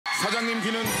사장님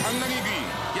귀는 당나귀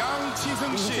귀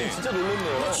양치승 씨. 진짜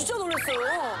놀랐네요. 진짜 놀랐어요.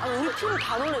 아니, 우리 팀은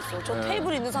다 놀랐어요. 저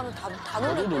테이블에 있는 사람 다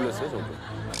놀랐어요. 저도 놀랐어요, 저도.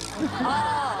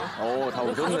 아, 다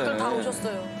오셨네. 가족들 다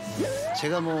오셨어요.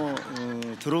 제가 뭐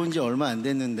들어온 지 얼마 안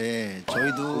됐는데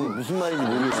저희도 무슨 말인지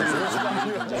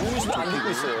모르겠어요. 동훈 씨도 안 듣고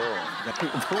있어요.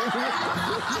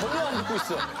 전혀 안 듣고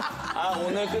있어. 아,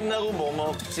 오늘 끝나고 뭐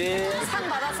먹지? 상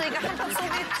받았으니까 한턱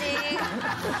쏘겠지.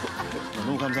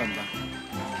 너무 감사합니다.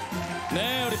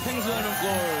 네, 우리 팽수하는 꼴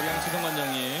양치동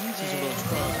관장님 진심으로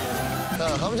축하하고.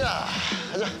 자, 가보자.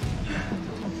 가자.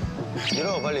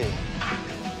 일어, 빨리.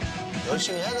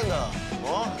 열심히 해야 된다.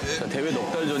 어? 자, 대회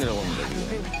넉 달 전이라고 합니다,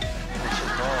 지금.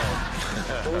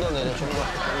 좀 더 내려, 좀 더.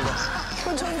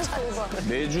 좀 더.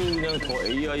 매주 그냥 더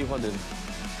AI화된.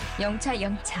 영차.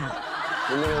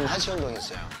 오늘은 하체 운동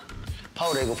했어요.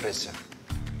 파워 레그 프레스.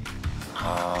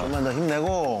 좀만 더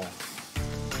힘내고.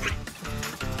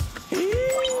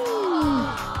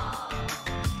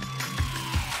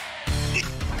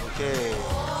 오케이.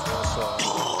 좋았어.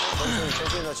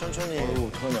 천천히.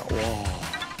 어떡하냐, 와.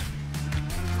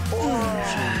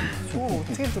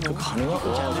 어떻게 들어?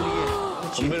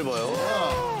 가능할까? 덤벨 봐요.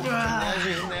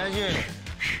 힘내야지.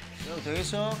 너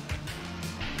되겠어?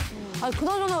 아니,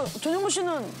 그나저나 전현무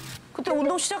씨는 그때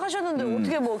운동 시작하셨는데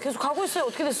어떻게 뭐 계속 가고 있어요?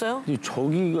 어떻게 됐어요? 근데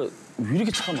저기가 왜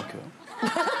이렇게 차가 막혀요?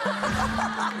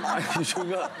 아니,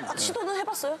 저기가. 시도는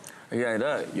해봤어요? 이게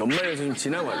아니라 연말에서 좀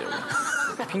지나가려고.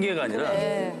 핑계가 아니라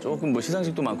조금 뭐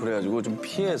시상식도 많고 그래가지고 좀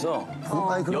피해서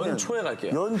아니, 그러면 연초에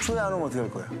갈게요. 연초에 안 오면 어떻게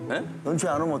할 거예요? 네? 연초에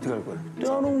안 오면 어떻게 할 거예요?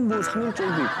 때로는 뭐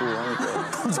 3일절도 있고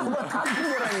하니까. 정말 다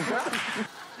핑계라니까?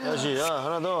 야시, 야,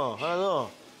 하나 더.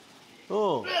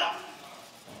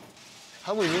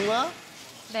 하고 있는 거야?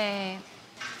 네.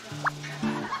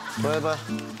 더 해봐.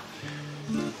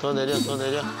 더 내려.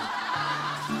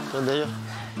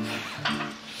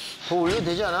 더 올려도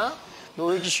되지 않아? 너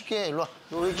왜 이렇게 쉽게 해? 일로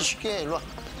와.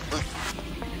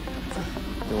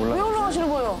 왜 올라가시는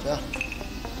거예요? 자,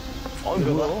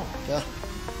 뭐야? 자,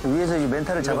 위에서 이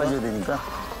멘탈을 잡아줘야 되니까.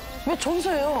 왜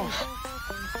저기서 해요?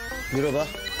 밀어봐.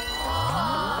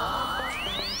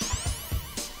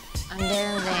 안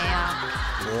되는데요.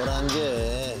 뭘 안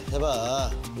돼. 해봐.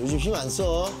 요즘 힘 안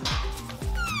써.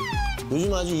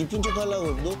 요즘 아주 이쁜 척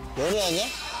하려고. 너 연애하냐?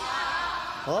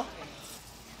 어?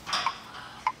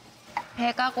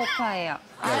 배가 고파요.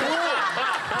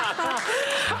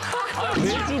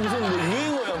 매주 무슨 뭐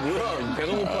유행어야, 뭐야.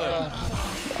 배가 고파요.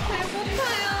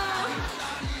 배고파요.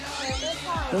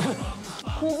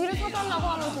 고기를 사달라고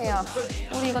하면 돼요.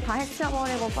 우리 이거 다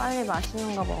해치워버리고 빨리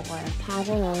맛있는 거 먹어요.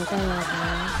 밥은 언제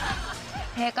먹어요?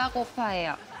 배가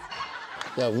고파요.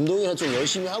 야, 운동이나 좀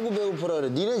열심히 하고 배고프라 그래.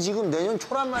 니네 지금 내년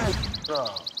초란 말이야.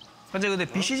 근데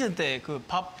비시즌 때 그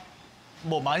밥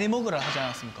뭐 많이 먹으라 하지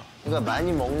않았습니까? 그러니까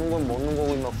많이 먹는 건 먹는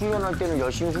거고, 막 훈련할 때는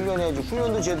열심히 훈련해야지.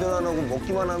 훈련도 제대로 안 하고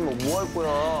먹기만 하면 뭐 할 거야?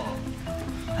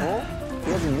 어?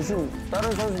 그래서 무슨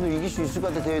다른 선수도 이길 수 있을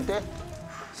것 같아, 대회 때?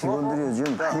 직원들이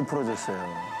요즘 많이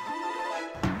풀어졌어요.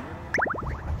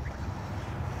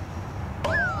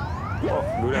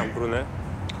 노래 안 부르네?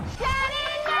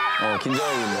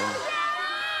 긴장하고 있네.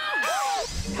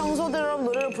 평소대로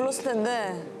노래를 불렀을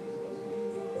텐데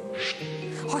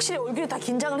확실히 얼굴이 다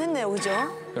긴장을 했네요, 그죠?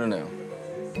 그러네요.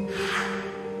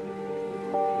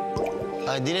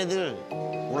 아, 니네들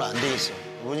오늘 안 되겠어.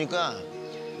 보니까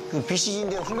그 비시즌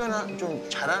때 훈련 좀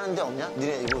잘하는 데 없냐?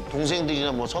 니네 이거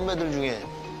동생들이나 뭐 선배들 중에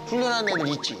훈련하는 애들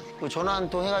있지? 그 전화 한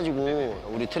통 해가지고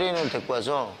우리 트레이너를 데리고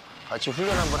와서 같이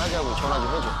훈련 한번 하자고 전화 좀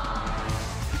해줘.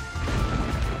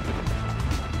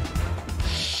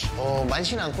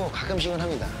 많지는 않고 가끔씩은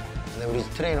합니다. 근데 우리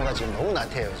트레이너가 지금 너무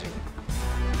나태해요, 지금.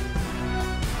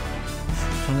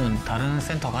 저는 다른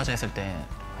센터 가자 했을 때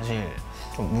사실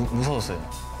좀 무서웠어요.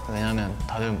 왜냐면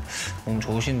다들 몸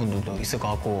좋으신 분들도 있을 것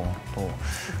같고 또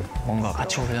뭔가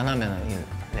같이 훈련하면 이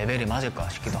레벨이 맞을까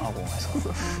싶기도 하고 해서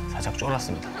살짝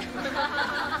쫄았습니다.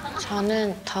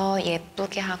 저는 더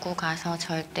예쁘게 하고 가서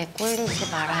절대 꿀리지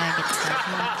말아야겠다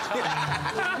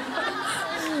생각해요.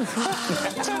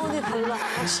 차원이 달라,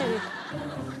 확실히.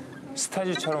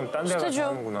 스타주처럼 딴 데 가서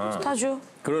하는구나. 스타주.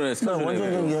 그러네, 스타일.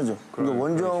 원정 경기하죠. 그러니까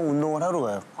원정 운동을 하러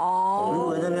가요. 그리고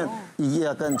왜냐면 이게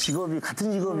약간 직업이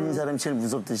같은 직업인 사람이 제일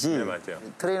무섭듯이 네, 맞아요.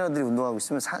 트레이너들이 운동하고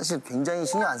있으면 사실 굉장히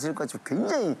신경 안 쓸 것 같지만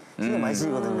굉장히 신경 많이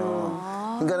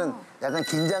쓰이거든요. 그러니까는 약간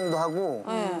긴장도 하고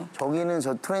저기는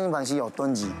저 트레이닝 방식이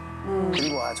어떤지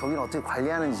그리고 저기는 어떻게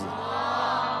관리하는지.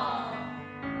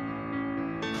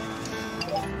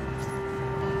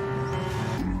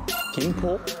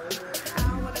 김포?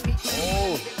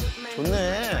 오,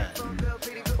 좋네.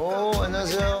 오,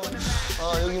 안녕하세요.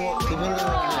 여기 뭐 대표님이랑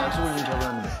약속을 좀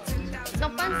잡았는데. 나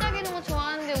반짝이는 거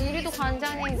좋아하는데 우리도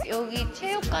관장님 여기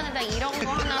체육관에다 이런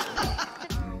거 하나.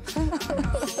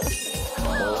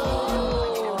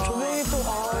 조명이 또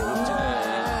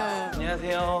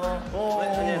안녕하세요.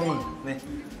 네.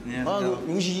 안녕하세요. 아, 그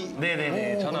용식이.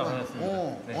 네네네. 전화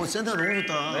받았습니다. 센터 너무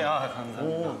좋다. 네,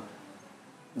 감사합니다.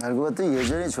 알고 봤더니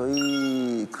예전에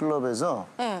저희 클럽에서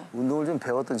운동을 좀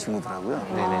배웠던 친구더라고요.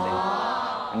 네네네.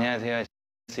 안녕하세요.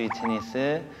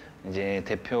 스위트니스 이제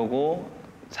대표고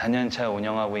 4년차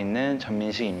운영하고 있는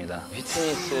전민식입니다.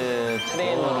 피트니스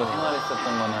트레이너로 생활했었던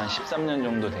건 한 13년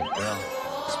정도 됐고요.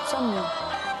 13년.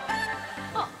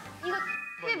 이거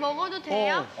혹시 먹어도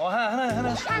돼요?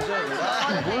 하나씩 드셔야 돼요.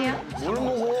 먹어도 돼요? 뭘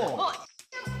먹어?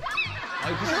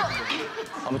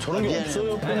 뭐 저런 게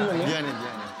없어요, 편의점에? 미안해.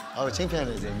 아우,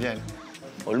 창피하네, 미안해.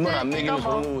 얼마나 안 먹이면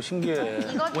저런 거 신기해.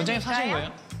 이거 원장님 사신 드릴까요? 거예요?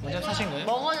 원장님 사신 거예요?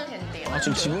 먹어도 된대요.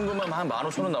 지금 지분 것만 한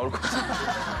 15,000원 나올 것 같아.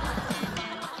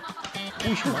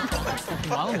 오씨,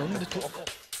 만원 넘는데 또.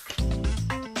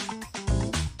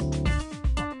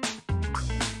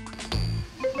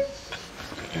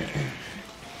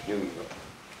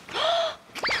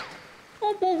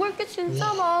 먹을 게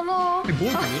진짜 많아. 먹을 게 왜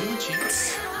이러지?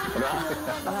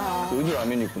 여기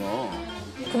라면이 있구나.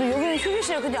 근데 여기는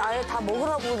휴게실에 그냥 아예 다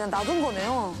먹으라고 그냥 놔둔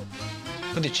거네요.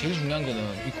 근데 제일 중요한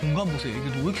거는 이 공간 보세요. 이게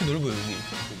왜 이렇게 넓어요, 여기?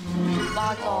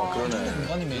 맞아. 그러네.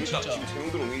 공간이면 진짜.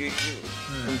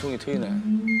 숨통이 트이네.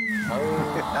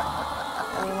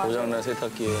 아유. 고장난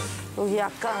세탁기에. 여기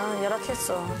약간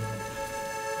열악했어.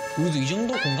 우리도 이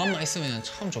정도 공간만 있으면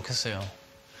참 좋겠어요.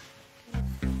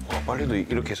 빨래도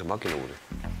이렇게 해서 맡기려고 그래.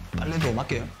 빨래도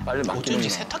맡겨요? 빨래 맡기는 어쩐지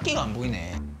거. 세탁기가 안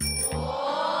보이네.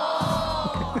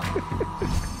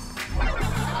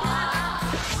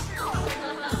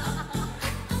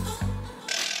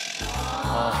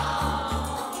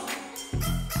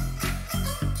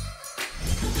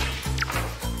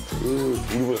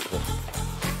 우리보다 더.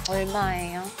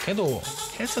 얼마예요? 그래도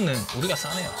헬스는 우리가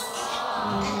싸네요.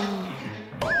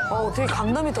 어떻게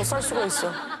강남이 더 쌀 수가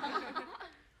있어.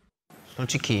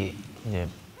 솔직히 이제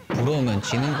부러우면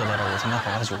지는 거다라고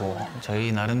생각해가지고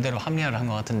저희 나름대로 합리화를 한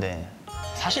것 같은데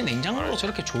사실 냉장고로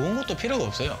저렇게 좋은 것도 필요가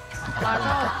없어요.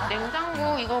 맞아.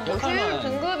 냉장고 이거 뭐 효율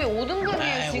등급이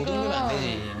 5등급이에요, 지금. 5등급이 안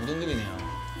되지. 5등급이네요.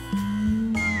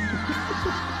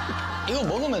 이거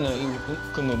먹으면은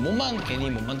그뭐 몸만 괜히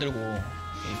못 만들고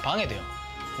방해돼요.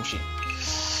 혹시.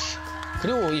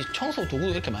 그리고 이 청소 도구도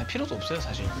이렇게 많이 필요도 없어요,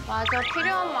 사실. 맞아.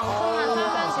 필요한 만큼만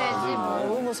사면 되지 뭐.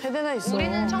 여기 뭐 세대나 있어.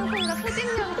 우리는 청소기가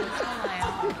수직력이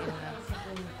있잖아요.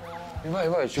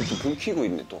 해봐. 지금 불 켜고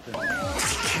있네, 또.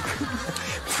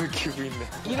 불 켜고 있네.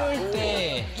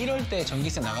 이럴 때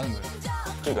전기세 나가는 거예요.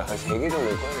 그러니까 한 3개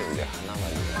정도 꺼냈는데 하나만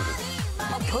있는데.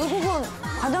 결국은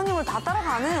과장님을 다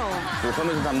따라가네요.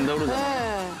 욕하면서 담는다고 그러잖아.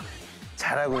 네.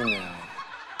 잘하고 있네요.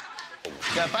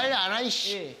 야, 빨리 안 와,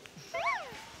 이씨.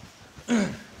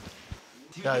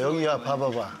 야, 여기,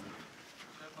 봐봐봐. 야,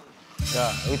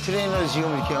 여기 트레이너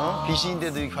지금 이렇게,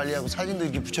 BC인데도 이렇게 관리하고 사진도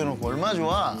이렇게 붙여놓고 얼마나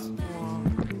좋아.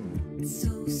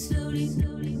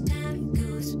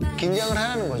 긴장을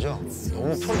하라는 거죠.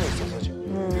 너무 풀어져 있어서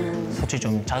지금. 솔직히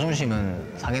좀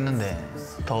자존심은 상했는데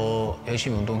더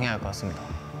열심히 운동해야 할 것 같습니다.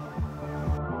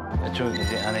 저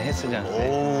이제 안에 헬스장.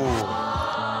 오.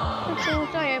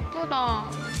 진짜 예쁘다.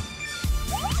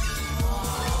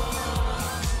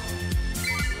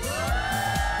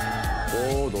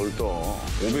 오, 넓다.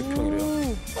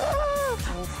 500평이래요.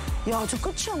 야, 저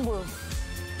끝이 안 보여.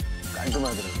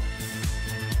 깔끔하더라고요.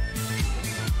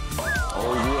 이거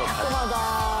깔끔하다.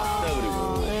 그리고.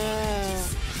 네.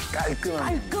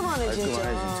 깔끔하네, 진짜.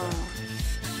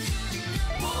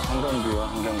 한강뷰야,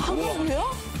 한강뷰. 한강뷰야?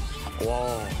 와.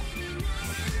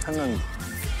 한강.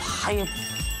 이게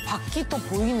밖이 또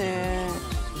보이네.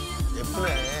 예쁘네.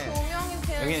 조명이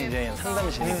되게 여기는 이제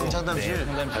상담실이고. 상담실. 네,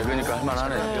 상담실. 그러니까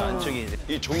할만하네. 이 안쪽이 이제.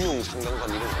 이 종룡 상담관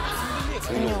이런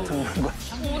거.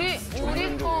 우리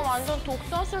거 완전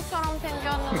독서실처럼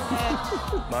생겼는데.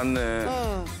 맞네.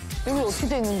 네. 여기 어떻게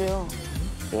돼 있는데요?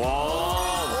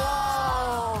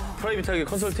 와. 프라이빗하게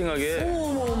컨설팅하게.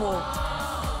 어머.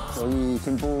 여기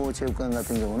김포체육관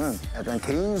같은 경우는 약간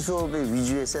개인 수업의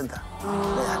위주의 센터.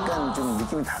 그러니까 약간 좀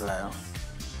느낌이 달라요.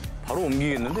 바로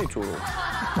옮기겠는데, 이쪽으로.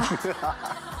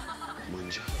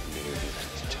 뭔지 매력이다,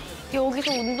 진짜.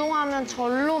 여기서 운동하면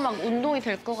절로 막 운동이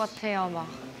될 것 같아요, 막.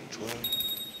 좋아요.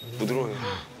 부드러워요.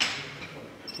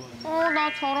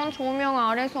 나 저런 조명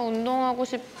아래서 운동하고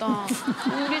싶다.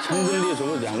 우리 흔들리에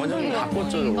저거 양반장이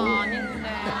바꿨죠, 이거 저거. 아닌데.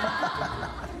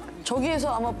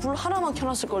 저기에서 아마 불 하나만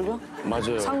켜놨을걸요?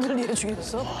 맞아요. 상들리에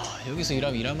중에서. 여기서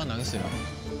일하면 일할만 나겠어요.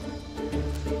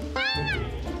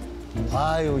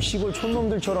 아유, 시골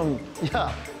촌놈들처럼.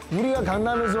 야, 우리가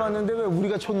강남에서 왔는데 왜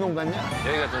우리가 촌농 같냐?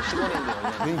 여기가 더 시골인데.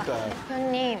 그러니까.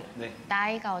 대표님, 네.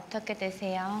 나이가 어떻게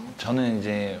되세요? 저는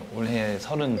이제 올해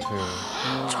 32.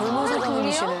 젊은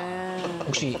사장님이시네.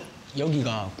 혹시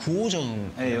여기가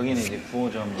 9호점 네, 여기는 이제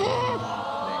 9호점.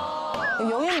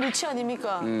 영양 밀치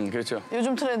아닙니까? 그렇죠.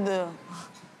 요즘 트렌드.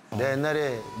 내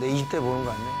옛날에 내 20대 보는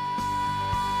거 같네.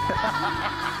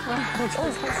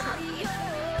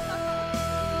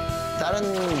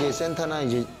 다른 이제 센터나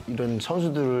이제 이런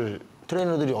선수들을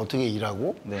트레이너들이 어떻게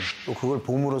일하고 네. 또 그걸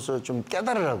봄으로써 좀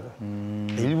깨달으라고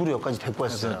일부러 여기까지 데리고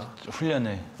왔어요.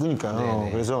 훈련을. 그러니까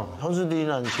네네. 그래서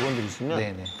선수들이나 직원들 있으면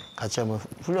네네. 같이 한번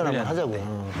훈련 한번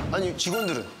하자고요. 네. 아니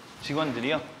직원들은?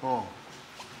 직원들이요?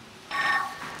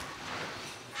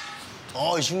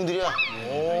 이 친구들이야?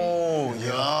 오,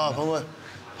 이야, 반가워요.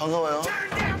 반가워요.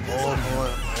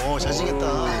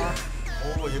 잘생겼다.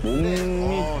 예쁘네.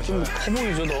 몸이 좀 커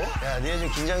보이죠, 너? 야, 니네 좀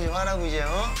긴장 좀 하라고, 이제,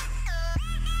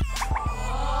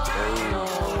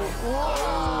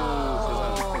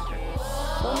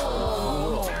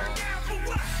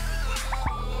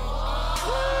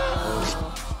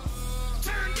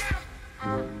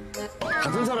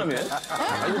 같은 사람이에요?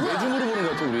 이거 매주 물어보는 것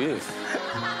같아, 우리.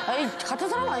 아니, 같은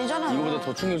사람 아니잖아요. 이거보다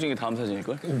더 충격적인 게 다음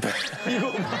사진일걸? 이거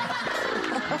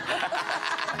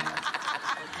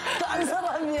딴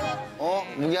사람이야.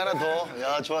 무기 하나 더.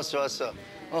 야, 좋았어.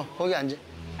 거기 앉아.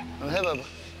 해봐봐.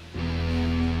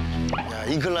 야,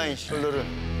 인클라인 숄더를.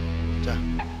 자,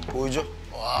 보여줘.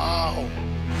 와우.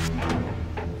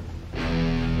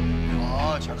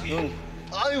 넌,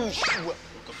 아유, 씨, 뭐야.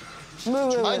 왜?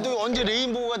 아니, 너 언제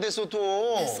레인보우가 됐어,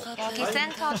 또? 여기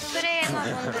센터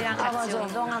트레이너분들이랑 같이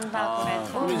운동한다고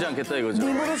그래서. 보이지 않겠다, 이거죠?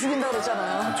 일부러 죽인다고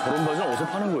그랬잖아요. 저런 바지는 어디서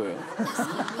파는 거예요?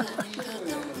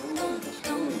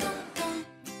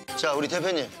 자, 우리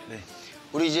대표님.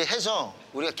 우리 이제 해서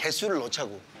우리가 개수를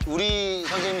넣자고. 우리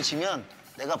선생님이 지면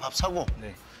내가 밥 사고.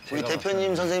 우리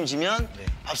대표님 선생님 지면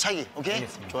밥 사기. 오케이?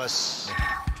 알겠습니다. 좋았어.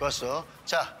 좋았어.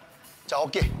 자,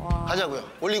 어깨 하자고요.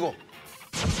 올리고.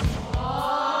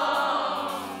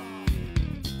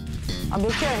 몇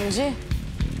개 아니지?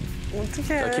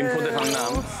 자, 김포 대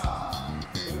강남.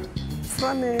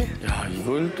 불안해. 야,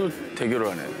 이걸 또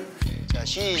대결을 하네. 자,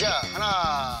 시작.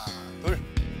 하나, 둘.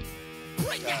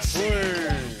 자,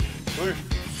 둘.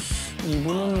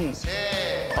 이분은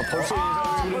셋. 벌써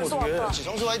인사를 드리는 벌써 어떻게? 왔다.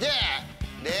 정수 화이팅!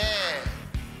 넷.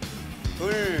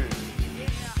 둘.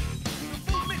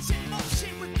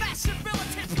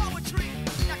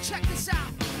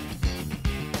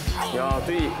 야,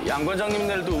 또 이 양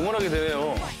과장님네를 또 응원하게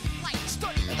되네요.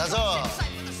 다섯.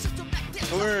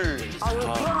 둘. 아,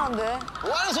 이거 불안한데?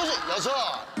 오하는 소식. 여섯.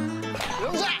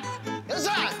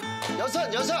 여섯.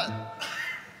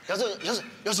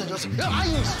 야,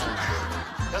 아유.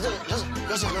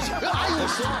 여섯. 야, 아유.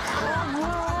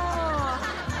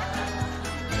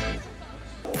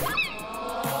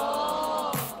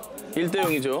 일 대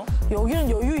 0이죠. 여기는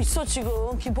여유 있어,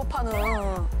 지금, 김포파는.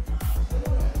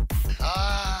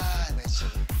 나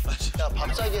진짜. 야,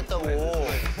 밥 사기 했다고.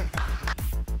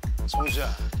 성수야,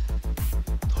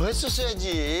 더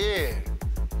했었어야지.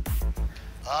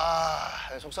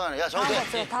 속상하네. 야, 정태,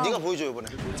 알았어요, 다음. 네가 보여줘, 이번에.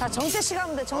 자, 정태 씨가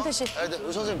하면 돼, 정태 씨.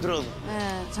 선생님 들어가서.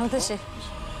 네, 정태 씨.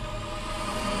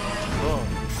 더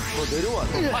내려와,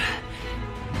 더 내려와,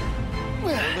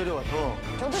 더.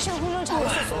 정태 씨는 훈련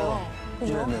잘했었어요.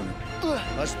 그죠?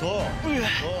 다시 더 올려.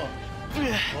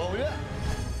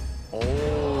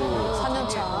 4년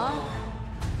차.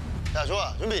 자,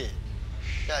 좋아, 준비.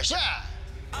 자, 시작.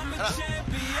 하나,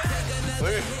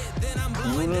 둘,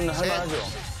 이분은 할만하죠.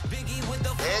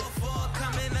 넷,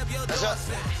 다섯,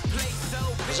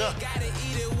 여섯,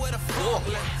 일곱, 여덟,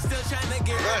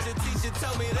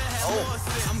 아홉.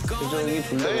 표정이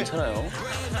둘 다 괜찮아요.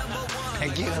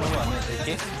 100개 가는 거 아니에요, 100개?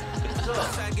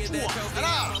 하나,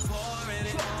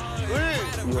 둘,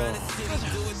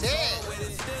 셋,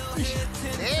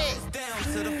 넷,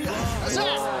 다섯.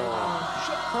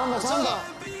 잘한다.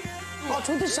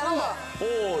 정태 씨 잘한다. 오,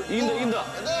 이긴다.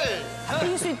 여덟,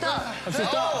 이길 수 있다. 할 수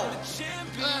있다.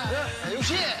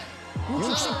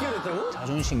 60개 됐다고?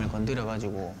 자존심을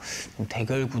건드려가지고 좀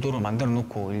대결 구도로 만들어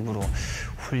놓고 일부러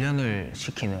훈련을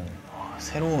시키는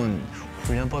새로운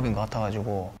훈련법인 것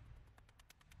같아가지고.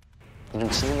 요즘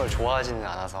지는 걸 좋아하지는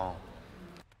않아서.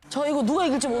 저 이거 누가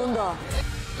이길지 모른다.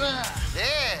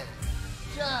 넷,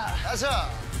 다섯,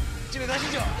 집에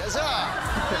가시죠. 여섯,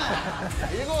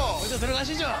 일곱. 먼저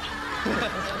들어가시죠.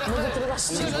 먼저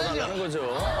들어가시죠. 하는 거죠.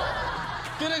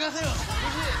 들어가세요.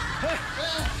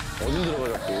 어딜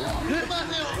들어가자고.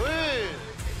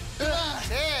 둘,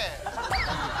 셋,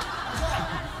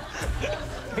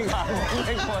 이거 안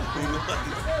될 것 같아.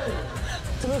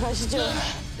 들어가시죠.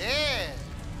 넷,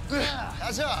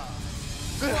 다섯.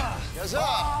 여섯.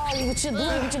 아, 이거 진짜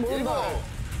누가 이길지 모른다.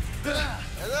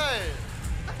 여덟.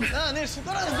 야, 내일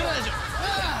숟가락은 들어야죠.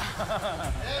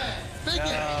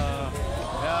 뺄게. 야,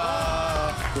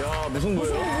 무슨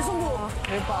거예요? 무슨 거?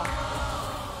 대박.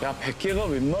 야, 100개가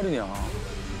웬 말이냐.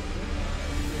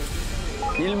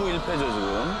 1무 1패죠,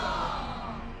 지금.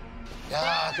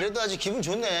 야, 그래도 아주 기분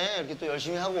좋네. 이렇게 또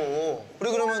열심히 하고.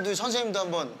 우리 그러면 또 선생님도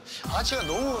한번 아치가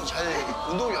너무 잘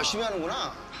운동을 열심히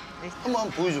하는구나. 한번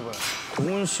보여줘봐요.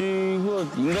 동훈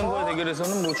씨가 인간과의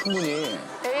대결에서는 뭐 충분히.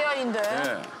 AI인데.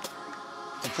 네.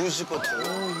 부스 것도.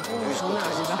 장난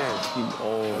아니다.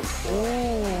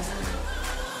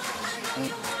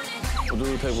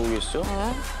 뿌듯해 보고 계시죠?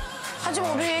 네.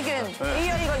 하지만 우리에겐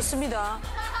AI가 있습니다.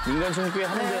 인간 손꽤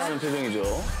하는데 하는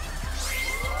표정이죠.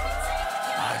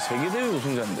 아, 세계대회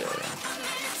우승자인데.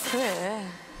 그래.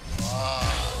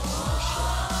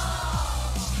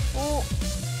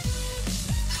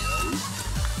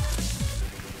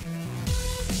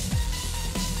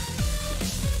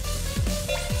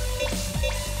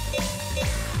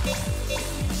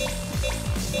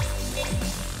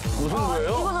 무슨 거예요?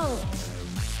 이거는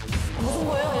무슨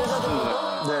거예요, 여자들?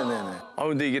 네네네. 아,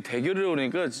 근데 이게 대결을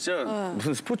오니까 진짜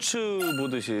무슨 스포츠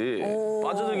보듯이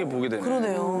빠져들게 보게 되네.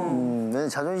 그러네요. 네,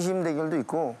 자존심 대결도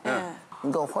있고. 네.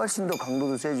 그러니까 훨씬 더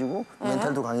강도도 세지고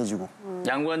멘탈도 강해지고.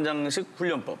 양관장식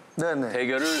훈련법. 네네.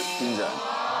 대결을 인자.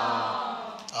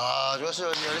 아,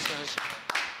 좋았어요. 잘했어.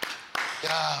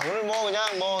 야, 오늘 뭐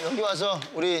그냥 뭐 여기 와서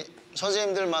우리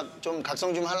선생님들 막 좀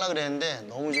각성 좀 하려고 그랬는데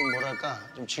너무 좀 뭐랄까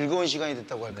좀 즐거운 시간이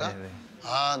됐다고 할까? 네네.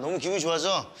 아, 너무 기분이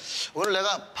좋아서 오늘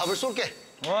내가 밥을 쏠게.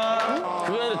 그거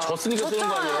아니라 졌으니까 쓰는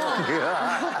거 아니에요?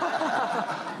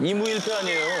 2무 1패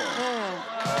아니에요?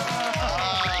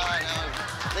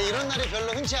 네, 이런 날이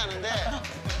별로 흔치 않은데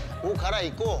옷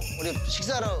갈아입고 우리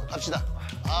식사하러 갑시다.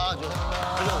 아, 좋아.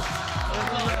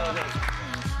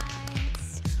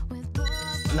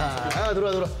 나,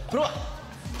 들어와.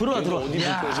 어디 볼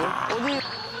거죠? 야,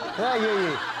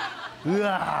 예.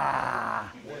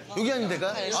 으아. 여기 아니면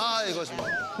될까? 아, 이거 좀.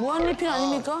 무한리필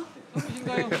아닙니까?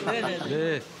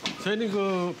 네, 저희는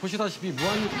그 보시다시피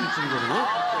무한리필집이거든요.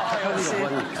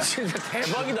 역시 진짜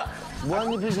대박이다.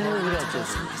 무한리필 생각이 났죠.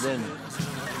 네네.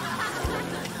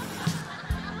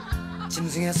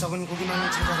 짐승의 썩은 고기만을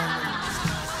찾아간다.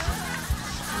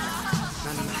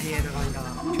 나는 하이에나가 아니라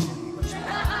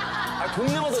아,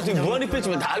 동네마다 지금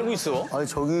무한리필집은 다 알고 있어. 아니,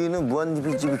 저기는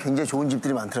무한리필집이 굉장히 좋은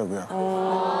집들이 많더라고요.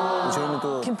 저희는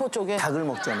또 김포 쪽에. 닭을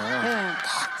먹잖아요. 네.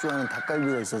 닭 좋아하는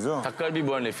닭갈비가 있어서 닭갈비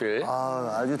무한리필.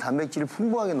 아주 단백질을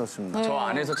풍부하게 넣습니다. 저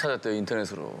안에서 찾았대요,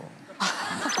 인터넷으로.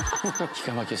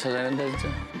 기가 막히게 찾아낸다, 진짜.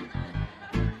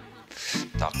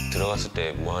 딱 들어갔을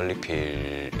때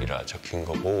무한리필이라 적힌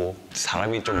거 보고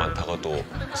사람이 좀 많다고 또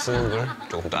쓰는 걸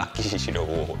조금 더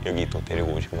아끼시려고 여기 또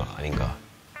데리고 오신 거 아닌가.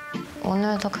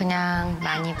 오늘도 그냥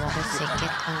많이 먹을 수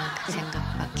있겠구나 그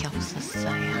생각밖에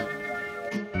없었어요.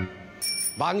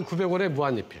 1,900원에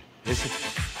무한리필. 레시피.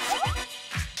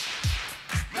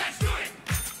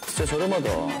 진짜 저렴하다.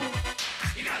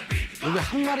 여기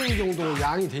한 마리 정도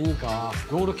양이 되니까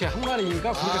요렇게 한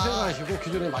마리니까 그렇게 생각하시고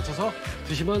기준에 맞춰서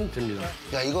드시면 됩니다.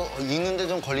 야, 이거 익는데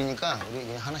좀 걸리니까 우리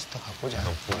그냥 하나씩 더 갖고 오자.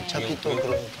 어차피 또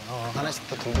그러니까 하나씩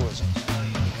더 들고 오자.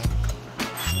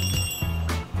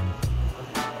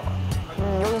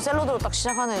 여기 샐러드로 딱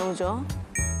시작하네요, 그죠?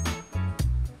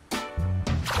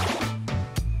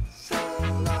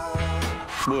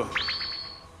 뭐야?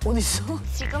 어딨어?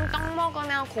 지금 떡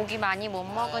먹으면 고기 많이 못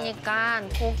먹으니까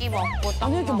고기 먹고 떡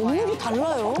아니, 이렇게 먹어요. 먹는 게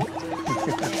달라요?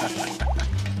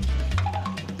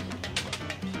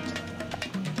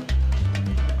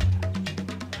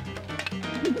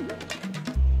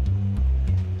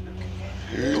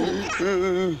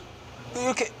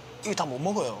 이렇게 이거 다 못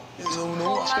먹어요.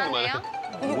 너무 맛있네요.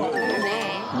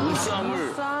 네.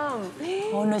 물쌈을.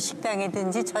 어느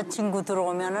식당이든지 저 친구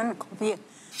들어오면은 겁이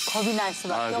날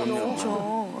수밖에 그럼요. 없죠.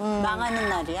 망하는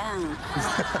날이야.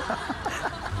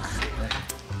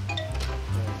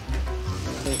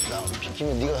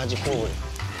 비키면 네가 같이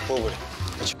구워버려.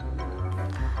 그렇지.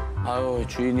 아유,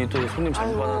 주인이 또 손님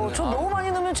잘못 받았네. 저 너무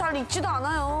많이 넣으면 잘 익지도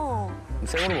않아요.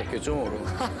 생으로 먹겠죠, 뭐.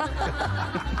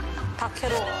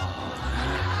 닭회로.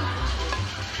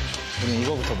 우리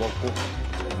이거부터 먹고.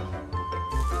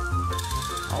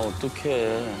 아,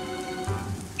 어떡해.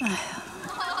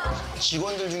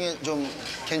 직원들 중에 좀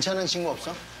괜찮은 친구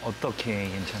없어? 어떻게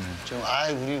괜찮은? 좀,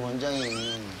 우리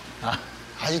원장님.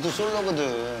 아직도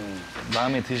솔로거든.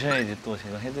 마음에 드셔야지 또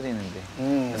제가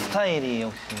해드리는데. 스타일이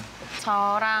혹시?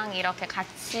 저랑 이렇게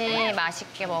같이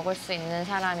맛있게 먹을 수 있는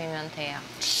사람이면 돼요.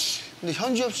 근데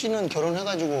현지엽 씨는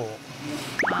결혼해가지고.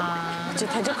 이제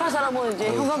대적할 사람은 이제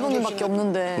현 감독님밖에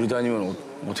없는데. 우리도 아니면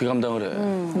어떻게 감당을 해?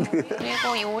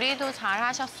 그리고 요리도 잘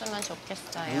하셨으면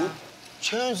좋겠어요.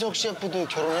 최현석 셰프도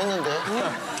결혼했는데.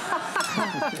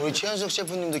 우리 최현석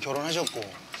셰프님도 결혼하셨고.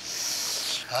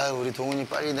 아, 우리 동훈이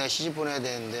빨리 내가 시집 보내야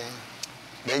되는데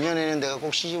내년에는 내가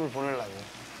꼭 시집을 보내려고.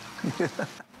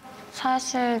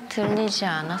 사실 들리지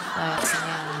않았어요.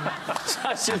 그냥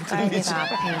사실 닭갈비가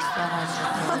앞에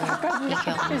있어가지고 이게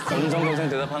정성동생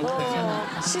대답한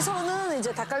거. 시선은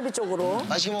이제 닭갈비 쪽으로.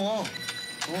 맛있게 먹어.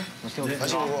 응? 맛있게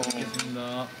먹어.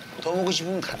 먹겠습니다. 더 먹고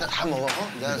싶으면 다 먹어.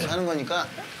 내가 사는 거니까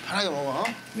편하게 먹어.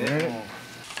 네.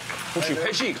 혹시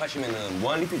회식 하시면은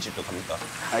무한리필집도 갑니까?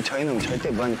 아, 저희는 절대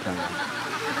무한리필 안 해요.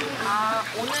 아,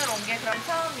 오늘 온 게 그럼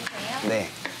처음이세요?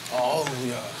 네. 아우,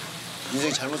 야. 인생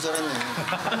잘못 살았네.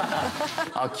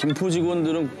 아, 김포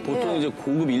직원들은 보통 이제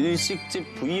고급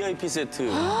일식집 VIP 세트.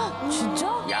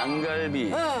 진짜? 양갈비.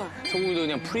 소고기도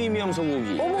그냥 프리미엄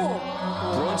소고기.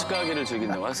 어머. 브런치 가게를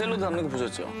즐긴다고. 아, 샐러드 담는 거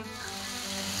보셨죠?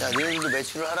 야, 너희들도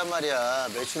매출을 하란 말이야.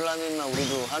 매출을 하면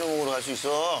우리도 한우 먹으러 갈 수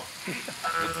있어.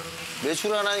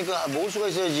 매출을 안 하니까 먹을 수가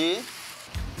있어야지.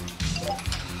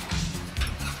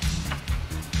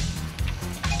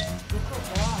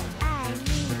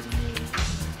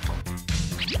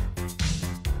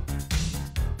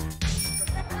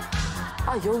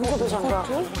 아, 여기서도 장갑?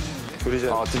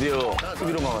 아, 드디어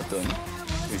TV로 막았던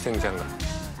위생장갑.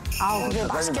 아, 근데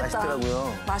맛있겠다.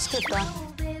 맛있더라고요. 맛있겠다.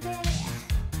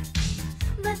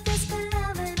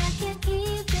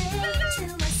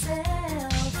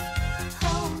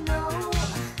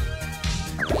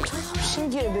 참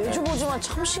신기해. 매주 보지만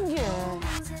참 신기해.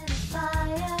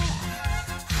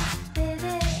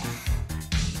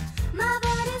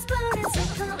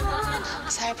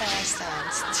 살벌했어요,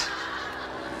 진짜.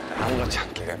 아무렇지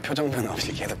않게 그냥 표정 변화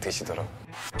없이 계속 드시더라고.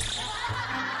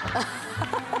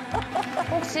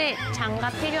 혹시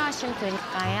장갑 필요하시면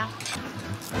드릴까요?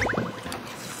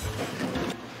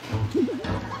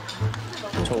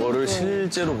 저거를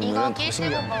실제로 이거 보면 더 끼시고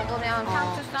신기해. 먹으면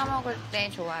상추 싸먹을 때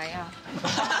좋아요.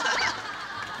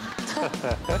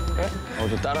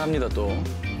 또 따라합니다, 또.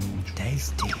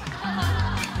 Tasty.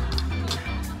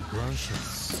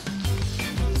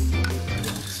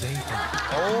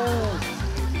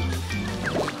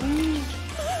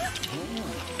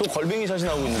 또 걸뱅이 샷이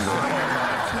나오고 있는데.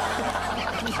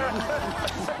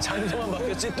 장소만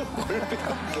바뀌었지, 또 걸뱅이.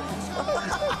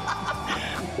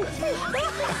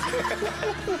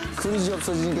 크루즈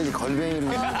없어지니까 이제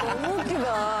걸뱅이로. 너무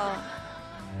웃기다.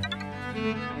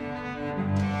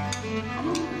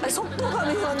 아니,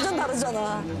 속도감이 완전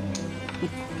다르잖아.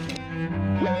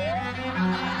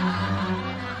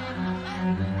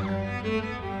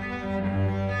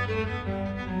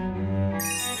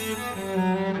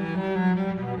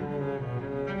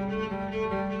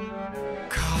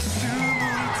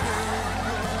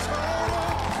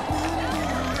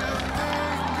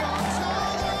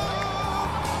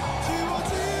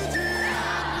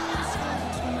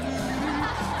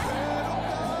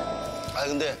 아,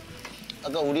 근데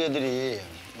아까 우리 애들이,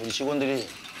 우리 직원들이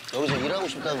여기서 일하고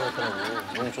싶다고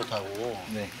그랬더라고. 너무 좋다고.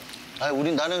 네. 아,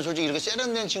 나는 솔직히 이렇게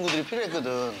세련된 친구들이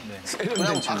필요했거든. 네.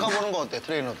 그냥 바꿔보는 거 어때,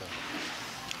 트레이너들?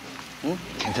 응?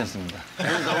 괜찮습니다.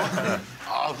 괜찮다고?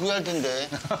 아, 후회할 텐데.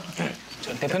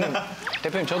 저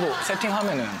대표님 저도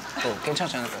세팅하면은 또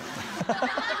괜찮지 않을까요?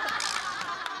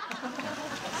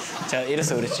 제가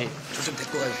이래서 그랬지. 저 좀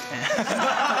데리고 가요.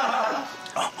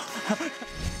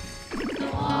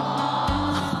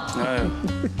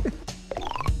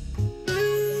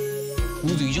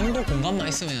 우리도 이 정도 공간만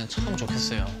있으면 참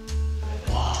좋겠어요.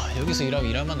 와, 여기서 일하면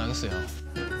일할만 나겠어요.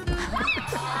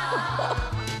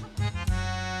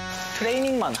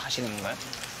 트레이닝만 하시는 건가요?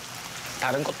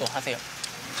 다른 것도 하세요?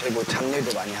 저희 뭐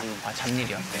잡일도 많이 하는. 아,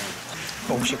 잡일이요? 네.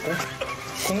 혹시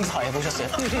공사 해보셨어요?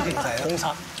 공사요?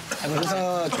 공사?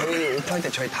 공사 저희 오픈할 때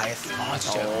저희 다 했어요. 아,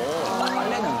 진짜요?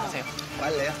 빨래는 하세요?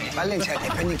 빨래요? 빨래는 제가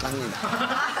대표님과 합니다.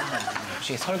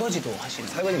 혹시 설거지도 하시는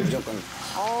거예요? 설거지 무조건.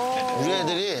 우리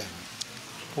애들이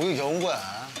보기 겨운 거야.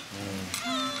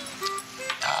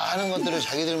 다 하는 것들을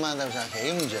자기들만 한다고 생각해.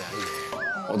 이게 문제야, 이게.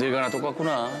 어딜 가나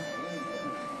똑같구나.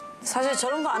 사실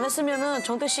저런 거 안 했으면은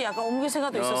정태 씨 약간 옮길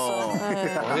생각도 있었어.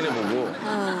 네. 확인해보고.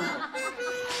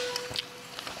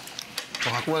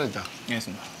 저 갖고 가야겠다.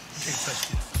 알겠습니다.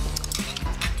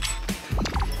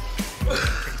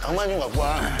 닭만 좀 갖고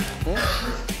와. 응?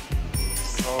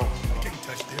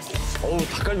 어우,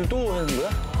 닭갈비 또 하는 거야?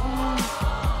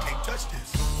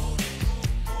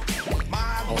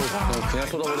 그냥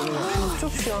쏟아버리는 거야.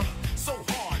 쪽지야.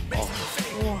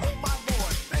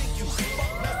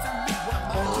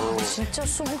 진짜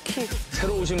수북히.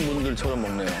 새로 오신 분들처럼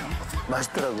먹네요.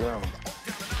 맛있더라고요.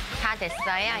 다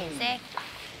됐어요, 이제?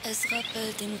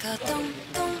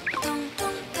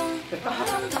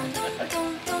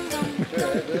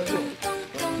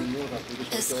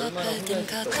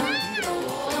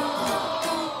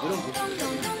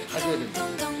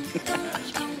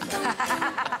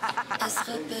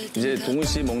 이제 동훈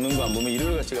씨 먹는 거 안 보면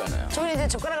일요일 같지가 않아요. 저는 이제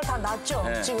젓가락을 다 놨죠.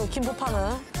 네. 지금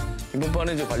김포파는.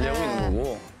 김포파는 이제 관리하고 네. 있는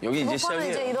거고 여기 이제 김포파는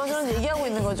시작이에요. 이제 이런저런 얘기하고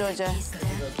있는 거죠, 이제.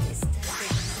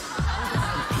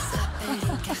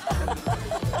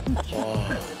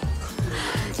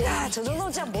 야, 저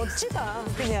정도면 진짜 멋지다,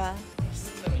 그냥.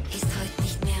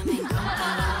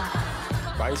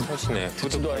 많이 사시네.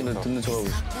 듣지도 않는데 듣는 척하고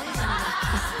있어.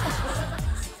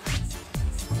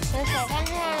 진짜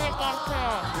환희하니까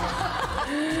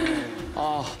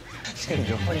아,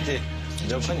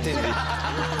 몇 번째인데.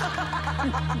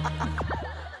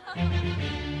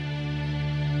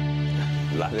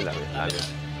 라면.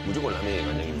 무조건 라면이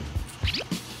관장님.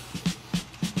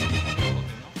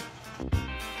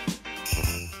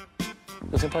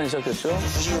 세 판이 시작됐죠?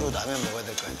 후식으로 라면 먹어야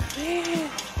될 거 아니야.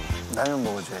 라면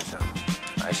먹어줘야죠.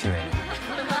 아시네.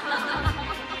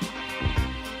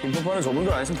 김포파는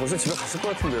저분들 안 했으면 벌써 집에 갔을 것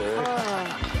같은데.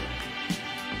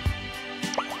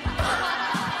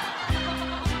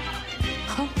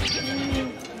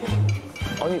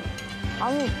 아니,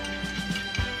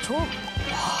 와,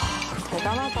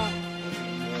 대단하다.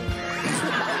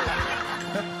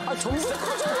 아, 전부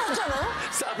커진 거 같잖아요?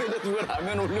 쌈에다 누가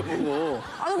라면 올려보고.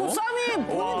 아니, 그 쌈이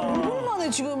본인 얼굴만 해,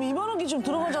 지금. 이만한 게 지금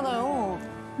들어가잖아요.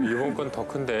 이번 건 더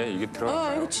큰데 이게 들어가.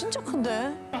 네, 이거 진짜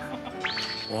큰데.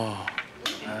 와.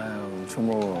 아유, 저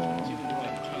뭐.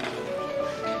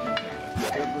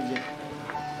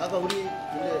 아까 우리 이제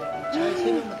잘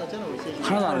 3명 맡았잖아, 우리 셋이.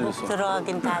 하나도 안 흘렸어.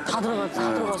 들어가긴 다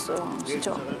들어갔어요,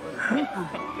 진짜.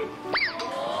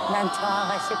 난 저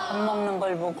아가씨 밥 먹는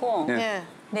걸 보고 예.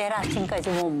 내일 아침까지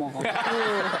못 먹어.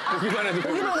 보기만 해도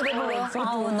배불러.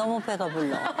 아우 너무 배가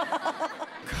불러.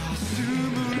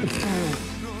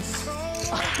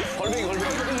 걸뱅이.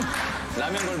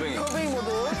 라면 걸뱅이. 걸뱅이 모드.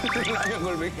 라면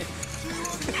걸뱅이.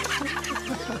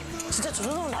 진짜 저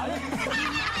정도면 라면.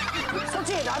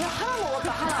 솔직히 라면 하나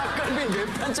먹었다, 하나. 걸뱅이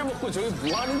몇 판째 먹고 저기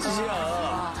뭐 하는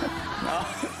짓이야.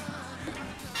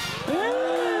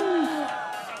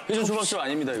 이거 조박집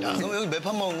아닙니다, 이거. 야, 그럼 여기 몇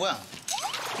판 먹은 거야?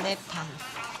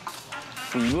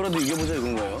 4판. 이거라도 이겨보자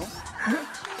이건가요?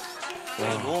 야,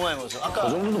 너무 많이 먹었어. 아까 저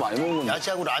정도도 많이 먹은 건데.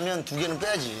 야채하고 라면 2개는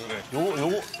빼야지.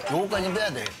 요거까지는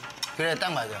빼야 돼. 그래,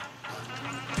 딱 맞아.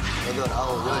 8, 9,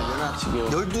 10,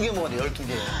 11, 12개 먹어야 돼,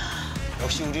 12개.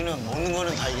 역시 우리는 먹는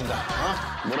거는 다 이긴다.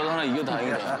 어? 뭐라도 하나 이겨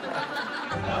다행이다.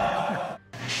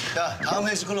 야, 다음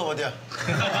헬스클럽 어디야?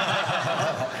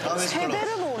 다음 세 헬스클럽.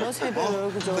 배를 먹네, 세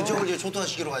배를. 그죠? 그쪽을 이제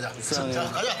초토화시키러 가자. 자,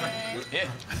 가자. 예.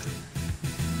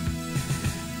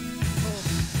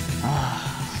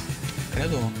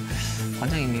 그래도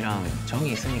관장님이랑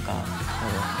정이 있으니까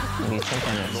우리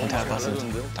체육관을 선택할 것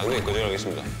같습니다. 당연히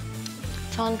거절하겠습니다.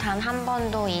 전 단 한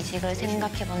번도 이직을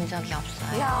생각해 본 적이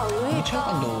없어요. 야, 이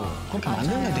체육관도 그렇게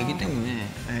만들면 되기 때문에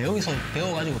여기서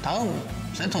배워가지고 다음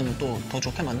센터는 또 더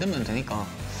좋게 만들면 되니까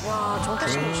와, 정태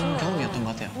씨 그런 멋있네. 경험이었던 것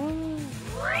같아요.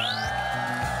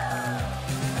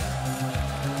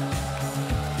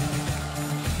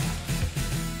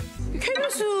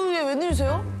 KBS에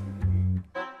웬일이세요?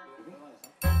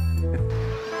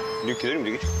 우리 기다리면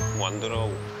되겠지. 뭐 안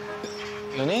들어가고.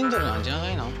 연예인들은 안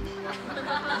지나다니나?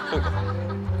 그러니까.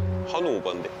 한우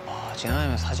오빠인데. 아,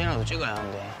 지나다니면 사진이라도 찍어야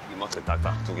하는데. 이마트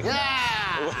딱딱 2개. 야!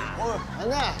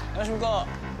 안나! 안녕하십니까?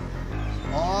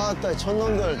 또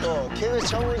촌놈들 또 KBS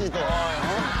처음 오지 또.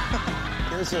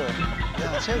 KBS.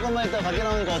 야, 체육관만 있다가 밖에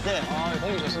나오니까 어때? 아,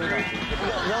 공기 좋습니다.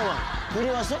 잠깐만. 둘이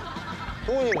왔어?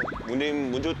 동훈이는?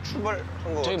 문님 먼저 출발한 거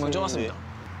같은데. 저희 먼저 왔습니다.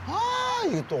 아,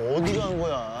 이게 또 어디 간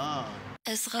거야?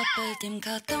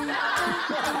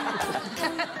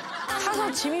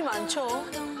 가서 짐이 많죠.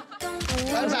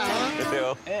 빨리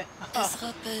안녕하세요. 네.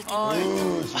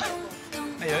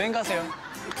 여행 가세요.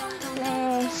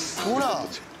 동훈아,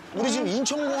 우리 지금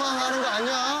인천공항 가는 거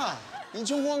아니야?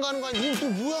 인천공항 가는 거 아니야? 이거 또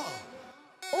뭐야?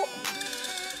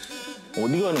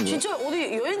 어디 가는 거야? 진짜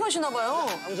어디 여행 가시나 봐요.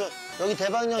 아무튼 여기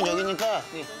대방역 여기니까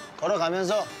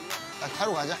걸어가면서 딱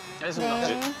타러 가자. 알겠습니다.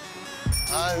 네.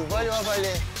 아유, 빨리 와, 빨리.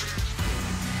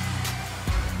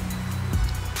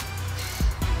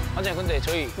 관장님, 근데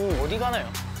저희 어디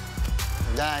가나요?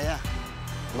 야,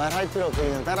 말할 필요 없고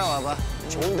그냥 따라와봐.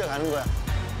 좋은 데 가는 거야.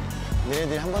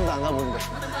 너네들이 한 번도 안 가본데.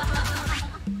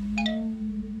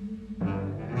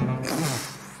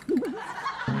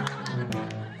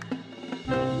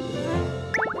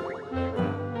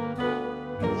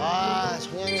 아,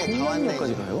 청량리 청량리에 다 왔네.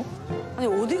 청량리까지 가요? 아니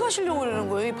어디 가시려고 그러는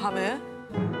거예요 이 밤에?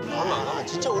 밤에 안 가면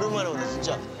진짜 오랜만에 오네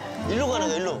진짜. 일로 가는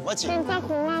거야 일로 맞지? 진짜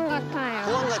공항 같아요.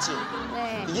 공항 같지?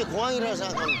 네. 이게 공항이라고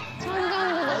생각하면.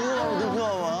 천장도 아이고 높이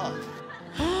와봐.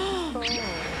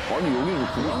 아니 여기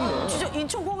공항이네. 진짜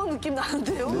인천공항 느낌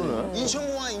나는데요? 그러네.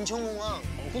 인천공항 인천공항.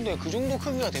 근데 그 정도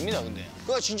크기가 됩니다, 근데.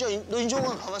 그거 진짜 너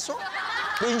인천공항 가봤어?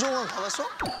 너 인천공항 가봤어? 야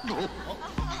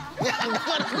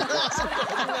누가 나왔어?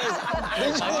 너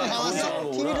인천공항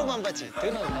가봤어? TV로만 봤지?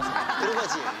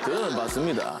 들어봤지? 저는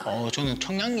맞습니다. 저는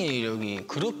청량리역이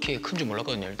그렇게 큰 줄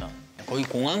몰랐거든요, 일단. 거의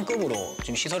공항급으로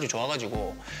지금 시설이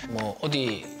좋아가지고 뭐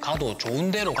어디 가도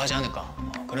좋은 데로 가지 않을까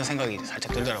그런 생각이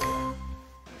살짝 들더라고요.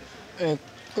 예,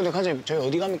 근데 과장님 저희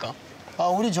어디 갑니까? 아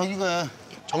우리 저기 가야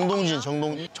정동진.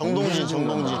 정동진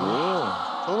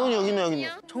여기네 여기네.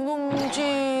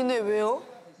 정동진에 왜요?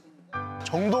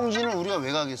 정동진을 우리가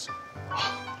왜 가겠어?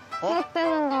 해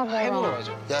뜨는가 보러. 해보러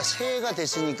가죠. 야 새해가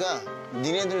됐으니까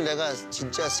니네들 내가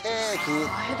진짜 새해 그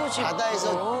해돋이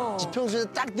바다에서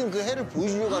지평선에서 딱 뜬 그 해를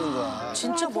보여주려고 하는 거야.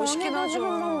 진짜 멋있긴 하죠.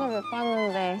 한 번도 못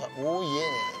봤는데. 오 예.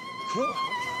 그럼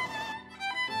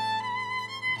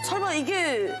설마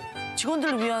이게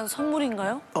직원들을 위한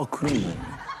선물인가요? 그럼요.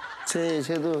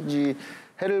 새해도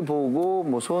해를 보고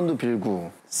뭐 소원도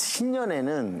빌고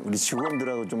신년에는 우리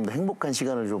직원들하고 좀 더 행복한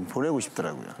시간을 좀 보내고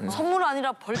싶더라고요. 선물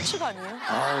아니라 벌칙 아니에요?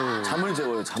 아유, 잠을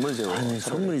재워요, 잠을 재워요. 아니,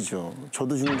 선물이죠.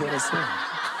 저도 주는 줄 알았어요.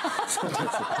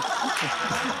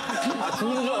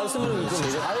 죽는 줄 알았으면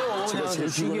좀 가요. 제가 제일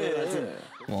쉬게.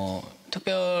 뭐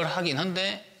특별하긴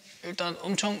한데 일단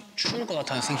엄청 추울 것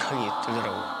같다는 생각이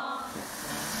들더라고요.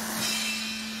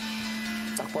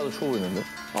 딱 봐도 추워 보이는데?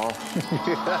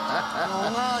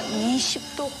 영하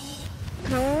 20도.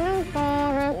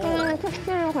 강릉거를 그냥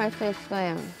택시로 갈 수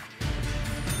있어요.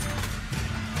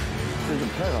 그래 좀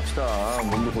편하게 갑시다.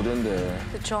 몸도 고된데.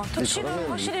 그렇죠. 택시는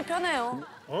확실히 편해요.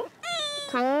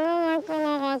 강릉을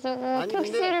끊어가지고 아니,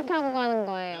 택시를 타고 가는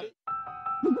거예요.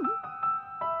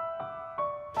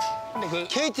 근데 그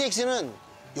KTX는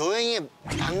여행에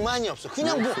낭만이 없어.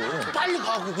 그냥 뭐 빨리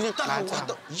가고 그냥 딱 가고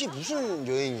갔다. 이게 무슨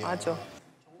여행이야? 맞아.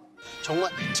 정말.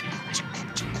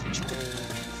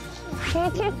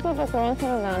 KTX도 그런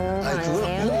소리 나는 거 아니 그건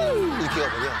아니에요? 이렇게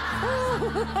가버려.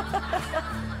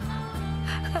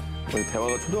 거의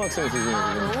대화가 초등학생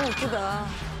수준이거든요. 너무 웃기다.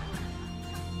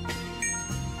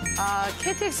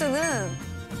 KTX는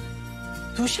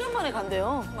 2시간 만에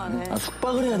간대요. 만에.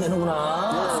 숙박을 해야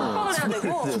되는구나. 숙박을 해야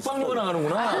되고. 숙박료가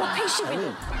나가는구나.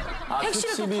 택시비는.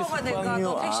 택시를 또 타고 가야 되니까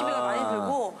또 택시비가 많이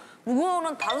들고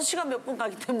무거워는 5시간 몇 분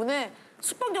가기 때문에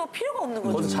숙박료가 필요가 없는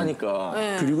거죠. 거기서 자니까.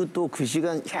 네. 그리고 또 그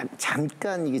시간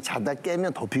잠깐 이게 자다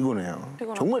깨면 더 피곤해요.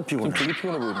 피곤하고. 정말 피곤해요. 되게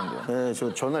피곤해 보이는데요. 네,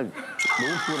 저 전날 너무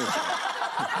피곤했어요.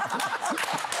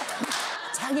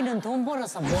 자기는 돈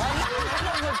벌어서 뭐하냐고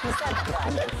그런 걸 비싸다고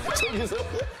하네.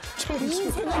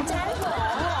 인생은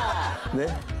짧아. 네?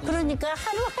 그러니까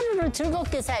하루하루를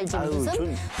즐겁게 살지. 아유, 무슨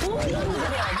전- 돈을 그래 그냥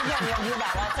여기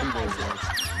나와서 살지.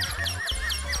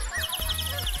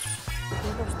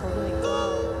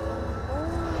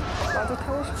 나도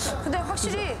타고 싶다. 근데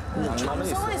확실히 낭만은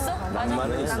정성은 있어. 맞아.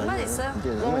 낭만은 있어요. 낭만 있어요.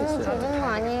 너무 좁은 거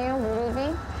아니에요,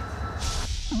 무릎이?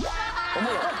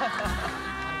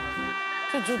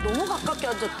 저 너무 가깝게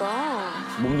앉았다.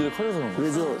 몸들이 커져서 그런 거예요.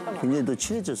 그래서 굉장히 더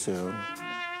친해졌어요.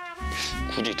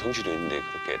 굳이 덩치도 있는데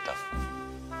그렇게 딱.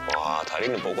 와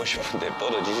다리는 뻗고 싶은데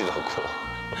뻗어지지도 않고.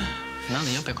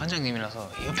 나는 옆에 관장님이라서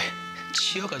옆에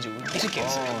치여가지고 이렇게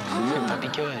했어요. 다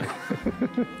비켜가지고.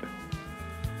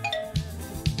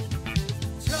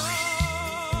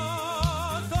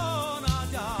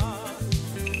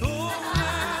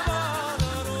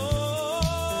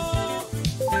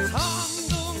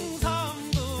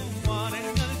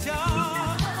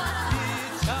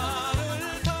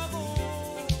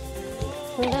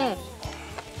 근데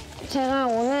제가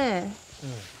오늘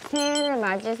새해를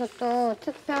맞이해서 또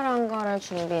특별한 거를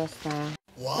준비했어요.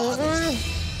 와. 이건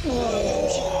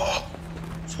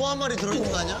소 한 마리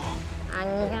들어있는 거 아니야?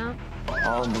 아니야.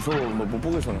 무서워. 뭐 못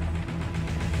보겠어. 뭘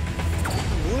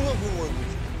갖고 온 거야?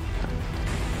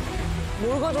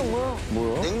 뭘 가져온 거야?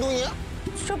 뭐야? 냉동이야?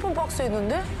 스티로폼 박스에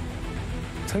있는데?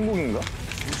 생고기인가?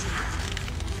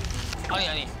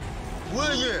 아니.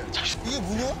 뭐야 이게? 이게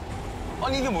뭐냐?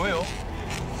 아니 이게 뭐예요?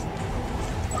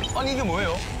 아니 이게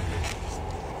뭐예요?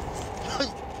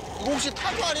 이거 혹시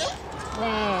타조 아니야?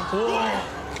 네.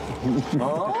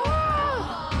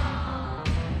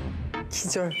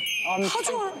 기절.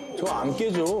 타조. 저 안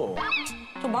깨져.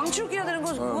 저 망치로 끼야 되는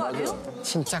거 그거 아니에요?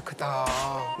 진짜 크다.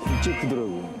 진짜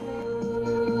크더라고요.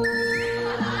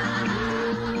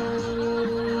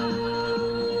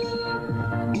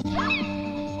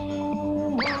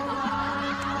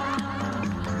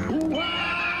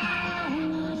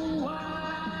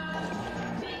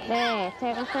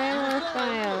 제가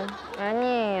삶았어요.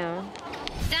 아니에요.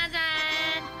 짜잔!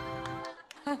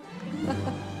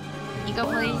 이거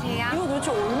보이세요? 이거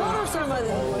도대체 얼마를 삶아야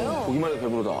되는 거예요? 보기만 해도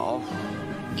배부르다.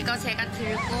 이거 제가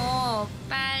들고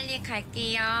빨리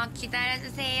갈게요.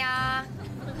 기다려주세요.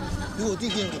 이거 어떻게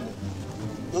끼는 건데?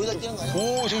 여기다 끼는 거 아니야?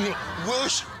 오, 저기 뭐야,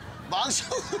 씨.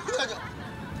 망치하고 가자.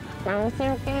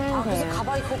 망치로 깨면 그래서 돼요.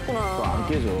 가방이 컸구나. 또 안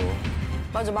깨져.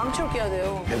 맞아, 망치로 깨야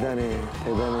돼요. 대단해,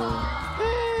 대단해.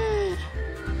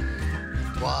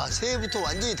 와, 새해부터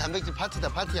완전히 단백질 파티다,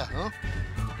 파티야, 어?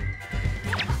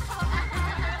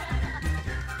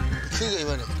 그러니까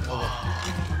이만해, 봐봐.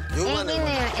 요만해.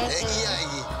 애기네요, 애기. 애기야,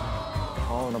 애기.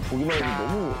 아, 나 보기만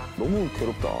해도 너무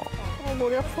괴롭다.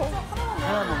 머리 아파.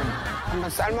 한번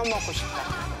삶아 먹고 싶다.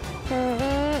 준비,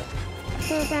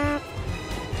 시작.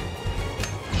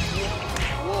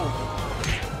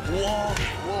 우와,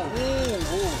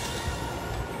 오.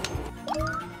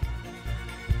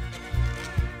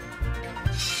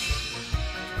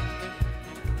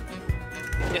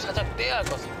 이제 살짝 떼야 할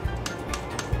것 같아.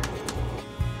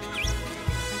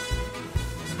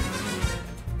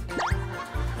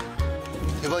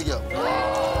 대박이야.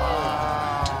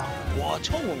 와,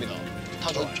 처음 봅니다.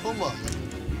 다 좋아. 처음 봐.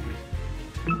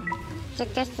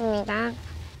 찍겠습니다.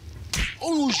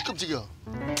 어우, 씨, 깜짝이야.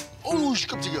 어우, 씨,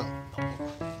 깜짝이야.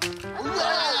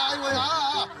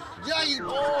 야, 이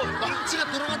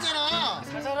망치가 들어갔잖아.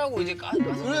 살살하고 이제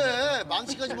그래,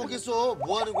 망치까지 먹겠어.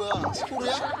 뭐 하는 거야?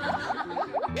 스포르야?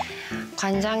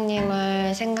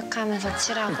 관장님을 생각하면서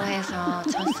치라고 해서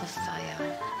쳤었어요.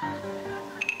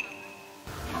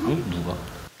 응? 누가?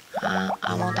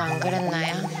 아무도 안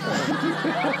그랬나요?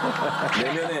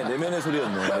 내면의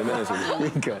소리였네. 내면의 소리.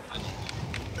 그러니까.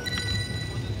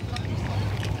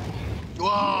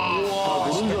 와,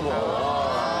 노른자 봐.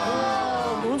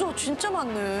 노른자가 진짜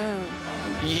많네.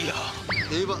 이야.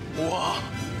 대박. 우와.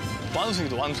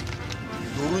 완숙이다, 완숙.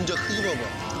 노른자 크기 봐봐.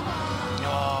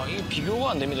 야, 이게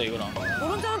비교가 안 됩니다, 이거랑.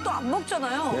 노른자는 또 안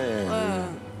먹잖아요. 네.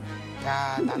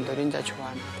 야, 난 노른자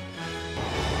좋아한다.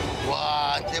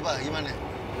 와, 대박, 이만해.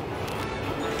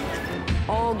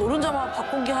 노른자만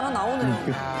밥공기 하나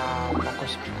나오네요. 야, 먹고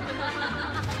싶다.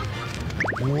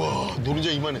 우와, 노른자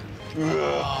이만해.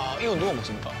 우와, 이거 누가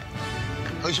먹습니까?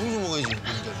 아니, 성수 먹어야지,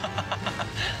 노른자.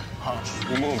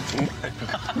 못 먹으면 정말.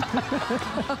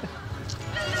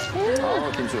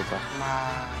 김치 좋다.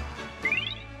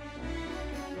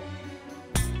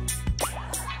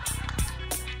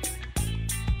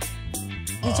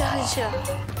 이제 1시야.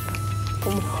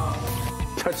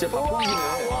 자, 진짜 밥공기네.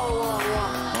 어?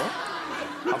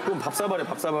 밥공, 밥사발이야,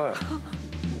 밥사발.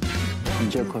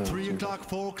 진짜 커요. 3 o'clock,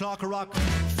 4 o'clock, a rock.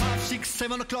 5, 6,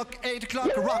 7 o'clock, 8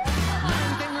 o'clock, a rock. 9,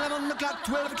 10, 11 o'clock,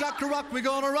 12 o'clock, a rock. We're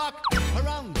gonna rock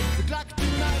around the clock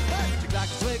tonight. The clock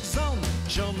strikes on,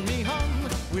 show me home.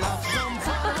 We'll have some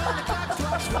fun around the clock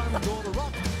strikes one. Gonna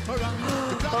rock around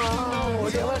the clock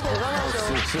tonight. 정말 대단하죠.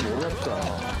 진짜 모르겠다.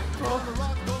 Gonna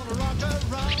rock around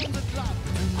the clock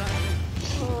tonight.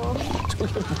 저게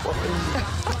뭐야.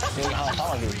 여기 하나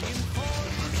담아줄게.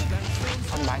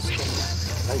 맛있겠네.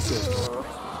 맛있어요.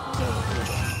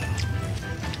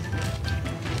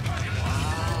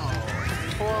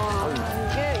 와,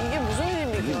 이게 무슨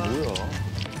일입니까? 이게 뭐야?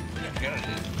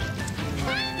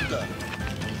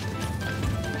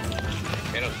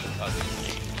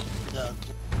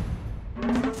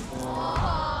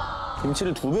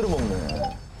 김치를 2배로 먹네.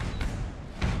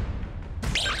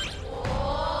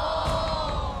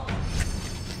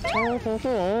 김치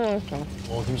너무 맛있어.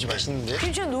 김치 맛있는데?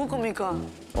 김치는 누구 겁니까?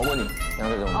 어머니,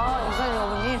 양사장 어머니. 이사님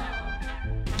어머니.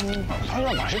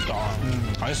 살짝 맛있다.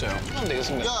 맛있어요. 하면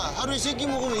되겠습니다. 야, 하루에 3끼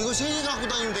먹으면 이거 3개 갖고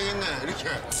다니면 되겠네, 이렇게.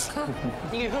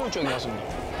 이게 효율적이었습니다.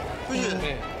 그지?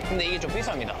 네. 근데 이게 좀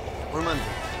비쌉니다. 얼마인데?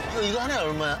 이거 하나에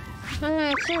얼마야?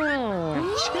 하나에 7만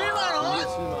원이요. 7만 원? 이게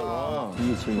 7만 원.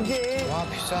 이게 7만 원. 이게 와,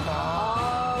 비싸다.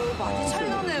 많이 차이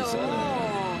나네요.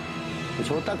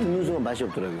 저거 딱 굽는 순간 맛이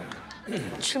없더라고요.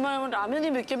 7만 원이면 라면이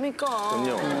몇 개입니까?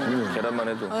 그럼요. 계란만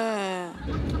해도. 네.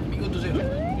 이거 드세요.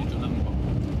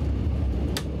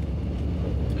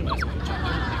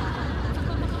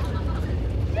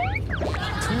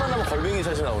 틈만 나면 걸뱅이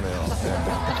샷이 나오네요.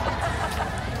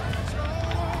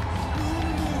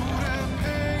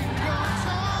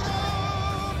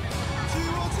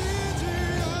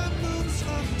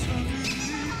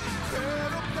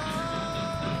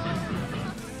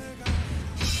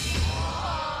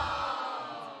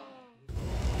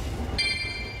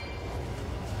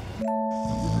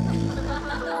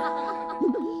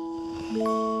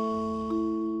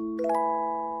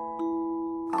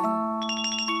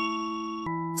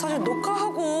 사실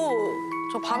녹화하고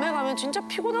저 밤에 가면 진짜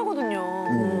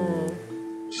피곤하거든요.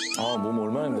 아, 몸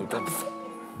얼마나 힘들까?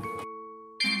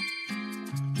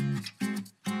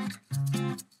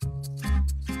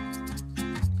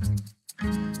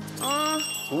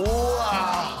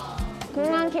 우와.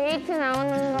 공항 게이트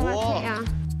나오는 것 같아요.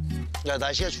 야,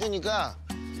 날씨가 추우니까.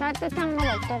 따뜻한 거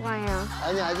먹고 가요.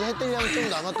 아니, 아직 해 뜰 양이 좀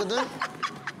남았거든?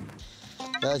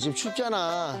 야, 지금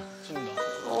춥잖아.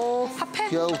 핫팩?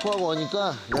 비하고 코하고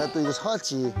오니까 내가 또 이거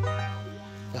사왔지.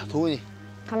 야, 도훈이.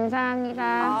 감사합니다.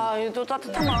 아, 얘도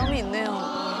따뜻한 마음이 있네요.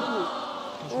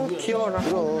 귀여워라.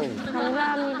 그럼.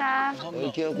 감사합니다.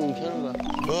 이렇게 해갖고 이렇게 하는 거야.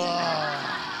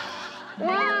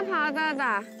 와,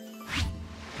 바다다.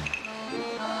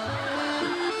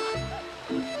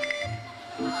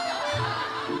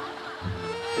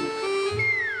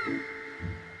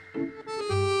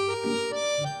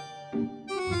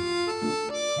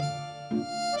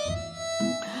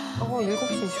 어,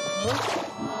 7시 29분?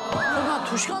 그러면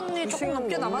 2시간이 조금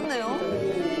넘게 남았네요.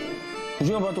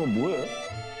 2시간 반 동안 뭐해?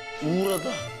 우울하다.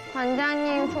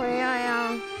 관장님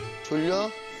졸려요. 졸려?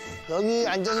 여기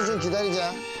앉아서 좀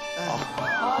기다리자.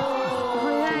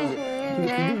 관장님 근데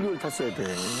졸린데. 비둘기를 탔어야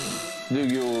돼.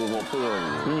 비둘기가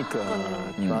없어가지고.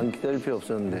 그러니까. 안 기다릴 필요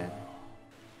없었는데.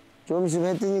 좀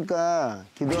있으면 해 뜨니까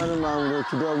기도하는 마음으로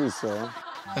기도하고 있어.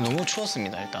 너무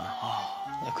추웠습니다, 일단.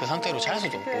 그 상태로 잘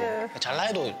수도 없고. 잘라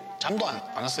해도 잠도 안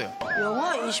왔어요.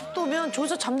 영하 20도면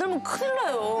저기서 잠들면 큰일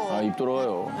나요. 아, 입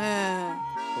돌아가요. 네.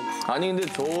 아니, 근데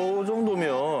저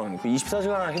정도면 그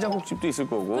 24시간 해장국집도 있을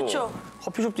거고. 그쵸.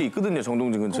 커피숍도 있거든요,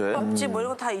 정동진 근처에. 국밥집 뭐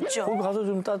이런 거 다 있죠. 거기 가서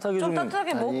좀 따뜻하게 좀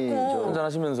따뜻하게 먹고. 한잔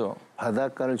하시면서.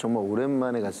 바닷가를 정말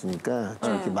오랜만에 갔으니까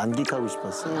좀 이렇게 만끽하고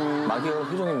싶었어요. 만끽하는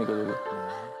표정입니까, 저게?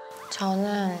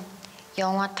 저는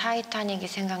영화 타이타닉이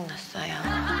생각났어요.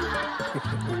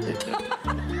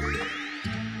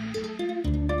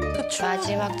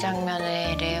 마지막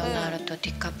장면에 레오나르도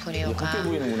디카프리오가 헛게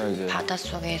보이는구나, 이제.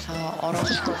 바닷속에서 얼어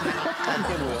죽어가니까.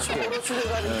 얼어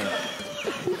죽어가니까.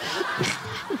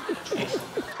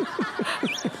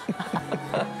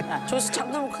 저기서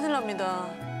잠들면 큰일 납니다.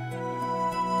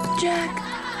 잭!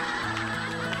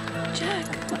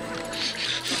 잭!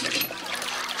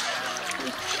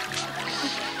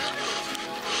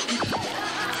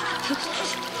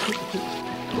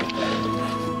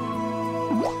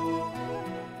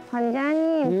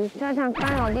 관장님, 저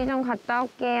잠깐 어디 좀 갔다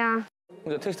올게요.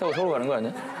 이제 택시 타고 서울 가는 거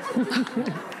아니야?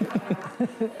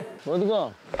 어디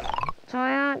가?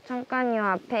 저요, 잠깐 요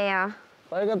앞에요.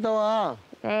 빨리 갔다 와.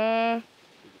 네.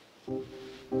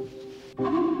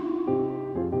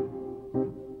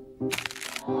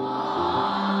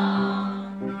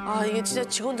 아, 이게 진짜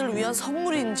직원들을 위한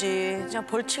선물인지 그냥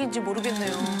벌칙인지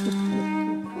모르겠네요.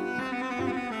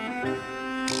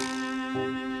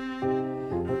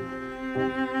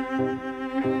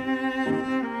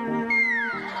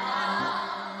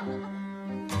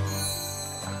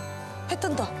 해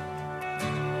뜬다.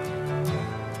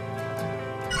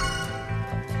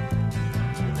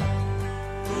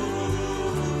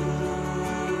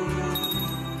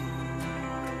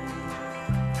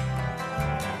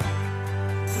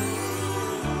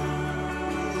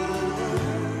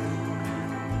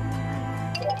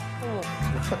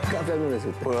 깜짝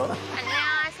놀랐어요. 뭐야?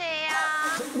 안녕하세요.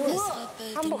 뭐야?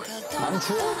 한복. 안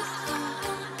추워?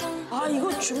 아,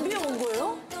 이거 준비해 온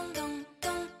거예요?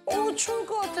 추울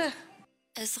것 같아.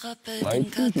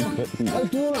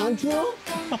 안 추워?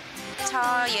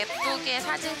 저 예쁘게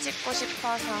사진 찍고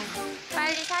싶어서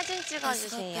빨리 사진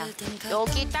찍어주세요.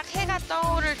 여기 딱 해가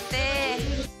떠오를 때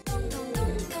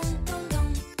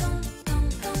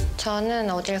저는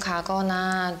어딜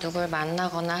가거나 누굴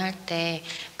만나거나 할 때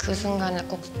그 순간을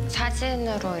꼭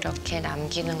사진으로 이렇게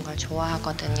남기는 걸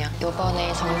좋아하거든요.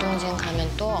 이번에 정동진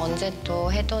가면 또 언제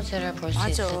또 해돋이를 볼 수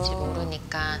있을지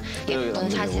모르니까 예쁜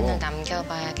사진을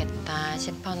남겨봐야겠다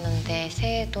싶었는데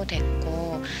새해도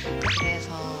됐고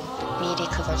그래서 미리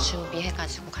그걸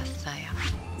준비해가지고 갔어요.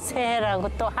 새해라고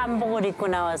또 한복을 입고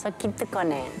나와서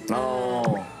기특하네.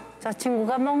 저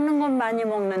친구가 먹는 건 많이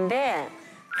먹는데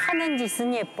하는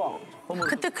짓은 예뻐.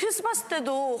 그때 크리스마스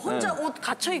때도 혼자 옷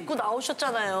갖춰 입고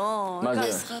나오셨잖아요. 그러니까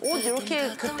맞아요. 옷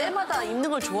이렇게 그 때마다 입는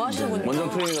걸 좋아하시는군요. 원정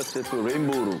트레이닝 갔을 때 또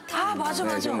레인보우로. 아, 맞아,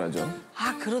 맞아. 기억나죠?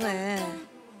 아, 그러네.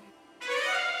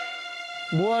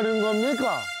 뭐 하는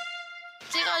겁니까?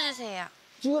 찍어주세요.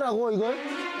 찍으라고, 이걸?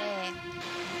 네.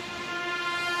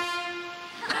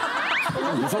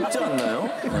 무섭지 않나요?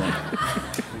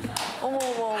 어머,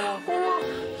 어머, 어머.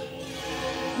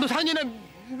 너 산이네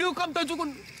묘감 따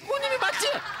죽은 꽃님이 맞지?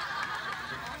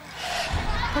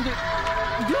 근데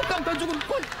묘감 따 죽은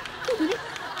꽃님이?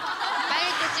 빨리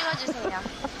또 찍어주세요.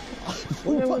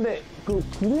 근데 그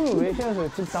구름을 왜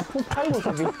신어서 진짜 푹 팔고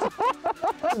저기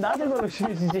나들 걸로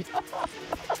신으시지?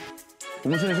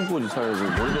 공신을 신고 차야지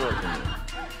뭘 들어갈 건데.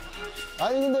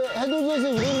 아니 근데 해돋이에서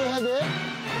이런 거 해야 돼?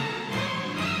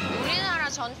 우리나라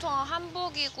전통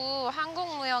한복이고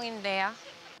한국무용인데요.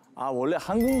 아 원래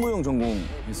한국무용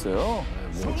전공했어요?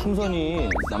 뭐 충선이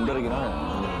남다르긴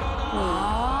하네.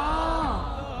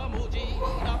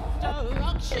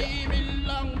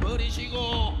 악시밀랑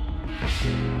버리시고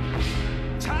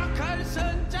착할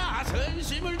선자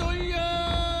선심을 돌려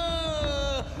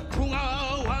풍화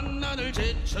환난을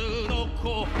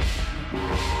제쳐놓고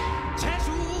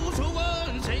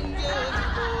재수소원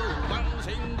생겨주고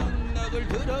왕생 극락을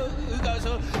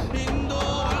들어가서 인도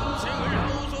왕생을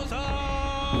하소서.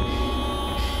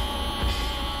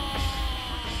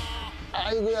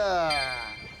 아이고야.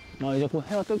 아 이제 곧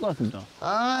해가 뜰 것 같습니다.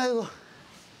 아이고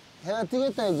해가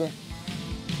뜨겠다 이제.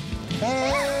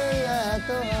 해가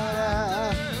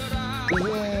떠라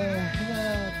이제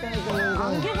해가 떠라.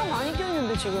 안개가 많이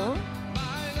껴있는데 지금?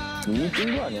 이미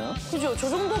뜬 거 아니야? 그죠? 저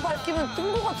정도 밝기면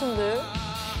뜬 거 같은데?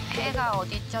 해가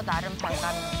어딨죠? 나름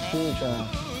밝았는데. 그러니까.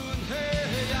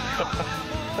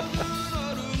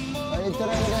 빨리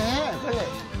떠나니까 해 빨리.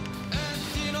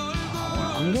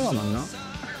 안개가 맞나?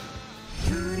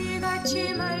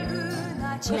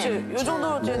 그치? 요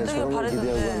정도로 제 뜨길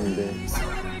바랬는데.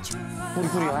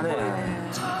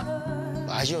 뿌리뿌리하네.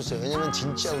 아쉬웠어요. 왜냐면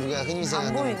진짜 우리가 흔히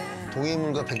생각하는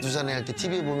동해물과 백두산에 할 때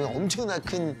TV에 보면 엄청나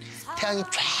큰 태양이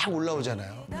쫙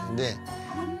올라오잖아요. 근데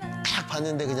딱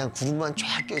봤는데 그냥 구름만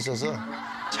쫙 껴있어서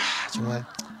자 정말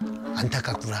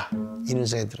안타깝구나 이런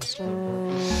생각이 들었어요.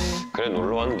 그래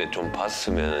놀러 왔는데 좀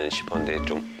봤으면 싶었는데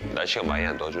좀 날씨가 많이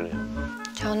안 도와주네요.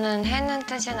 저는 해는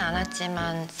뜨진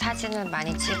않았지만 사진을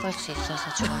많이 찍을 수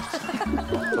있어서 좋았어요.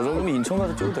 저 정도면 인천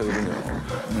가서 찍어도 되거든요.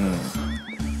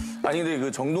 아니 근데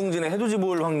그 정동진의 해돋이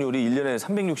볼 확률이 1년에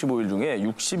 365일 중에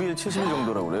 60일, 70일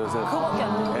정도라고 그래요. 그래서 그거밖에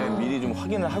안 돼요. 미리 좀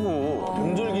확인을 하고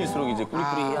동절기일수록 이제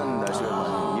꾸리꾸리한 날씨가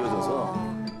많이 이어져서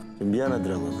좀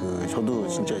미안하더라고요. 저도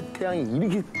진짜 태양이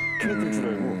이렇게 크게 뜰 줄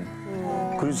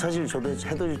알고. 그리고 사실 저도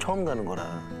해돋이 처음 가는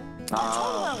거라.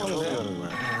 처음 가는 처음 건데? 가는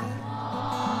거야.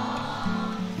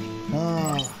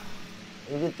 아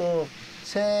이게 또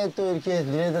새해 또 이렇게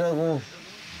니네들하고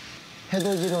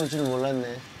해돋이로 올 줄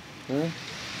몰랐네. 응?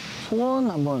 소원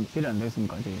한번 빌어 안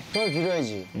되겠습니까? 소원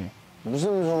빌어야지. 예.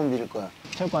 무슨 소원 빌을 거야?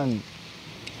 체육관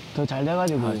더 잘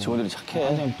돼가지고. 아, 직원들이 착해.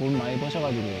 과장님 돈 많이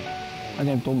버셔가지고.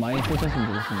 과장님 돈 많이 쓰셨으면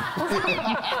좋겠습니다.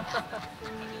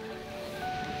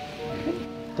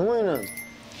 동호이는?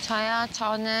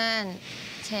 저는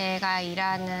제가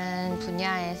일하는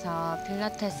분야에서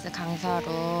필라테스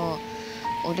강사로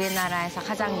우리나라에서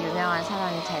가장 유명한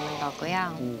사람이 되는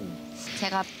거고요.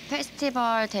 제가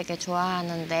페스티벌 되게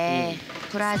좋아하는데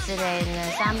브라질에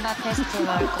있는 삼바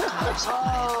페스티벌 꼭 가고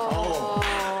싶어요.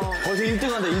 거기서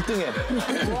 1등 한다, 1등해.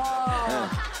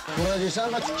 브라질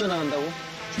삼바 축제 나간다고?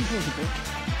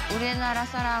 우리나라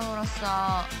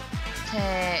사람으로서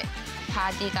제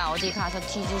바디가 어디 가서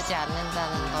뒤지지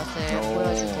않는다는 것을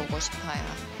보여주고 싶어요.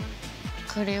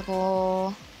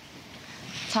 그리고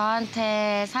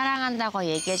저한테 사랑한다고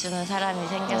얘기해주는 사람이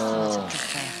생겼으면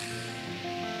좋겠어요.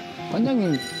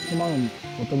 관장님 소망은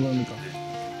어떤 겁니까?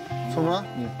 소망?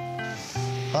 예.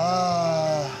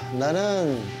 아,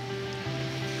 나는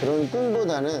그런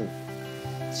꿈보다는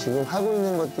지금 하고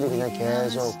있는 것들이 그냥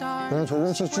계속 그냥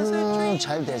조금씩 쭉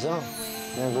잘 돼서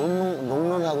그냥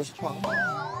롱런하고 싶어.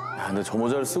 야, 근데 저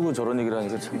모자를 쓰고 저런 얘기를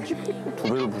하니까 참 두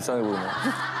배로 불쌍해 보이네.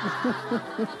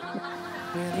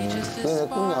 그게 내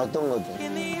꿈이 어떤 거지?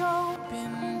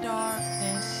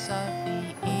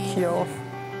 귀여워.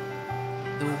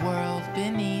 The world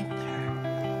beneath her.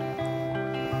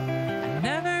 I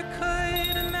never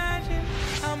could imagine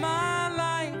how my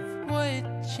life would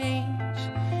change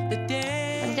the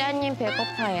day. 원장님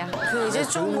배고파요. 그 이제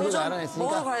좀 뭐 좀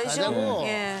먹으러 가야죠. 가자고.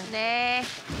 예. 네.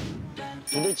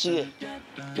 부대찌개.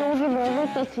 여기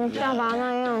먹을 게 진짜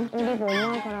많아요. 우리 뭐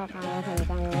먹으러 가요,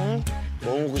 선장님?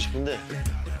 뭐 먹고 싶은데?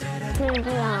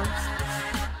 고기야.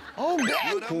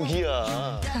 왜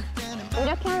고기야?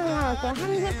 이렇게 하면 한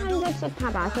집 한 집씩 다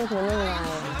맛을 보는 거예요.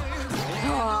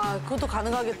 와, 그것도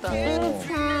가능하겠다. 1차,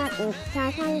 2차,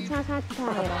 3차, 4차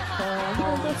이렇게 한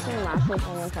집씩 맛을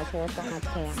보면 더 좋을 것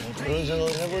같아요. 그런 생각을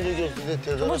해본 적이 없는데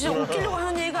뭐 대단하구나. 진짜 웃기려고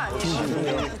하는 얘기가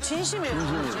아니에요. 진심이에요.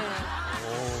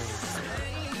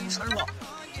 설마.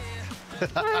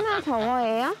 설마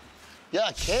저거예요? 야,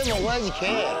 게 먹어야지,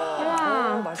 게.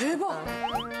 우와. 대박.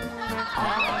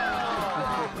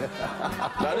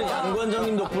 나는 양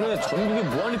관장님 덕분에 전국에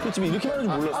무한리필집이 이렇게 많은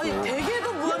줄 몰랐어. 아니,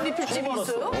 대게도 무한리필집이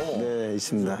있어요? 네,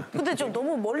 있습니다. 근데 좀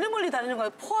너무 멀리 다니는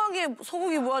거예요. 포항에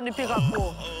소고기 무한리필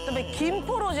갔고, 그다음에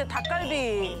김포로 이제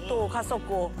닭갈비 또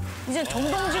갔었고, 이제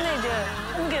정동진에 이제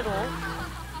홍게로.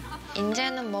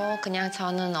 이제는 뭐 그냥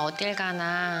저는 어딜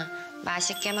가나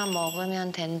맛있게만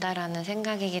먹으면 된다라는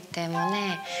생각이기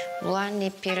때문에 무한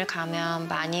리필을 가면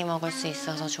많이 먹을 수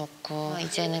있어서 좋고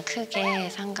이제는 크게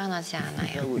상관하지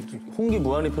않아요. 홍기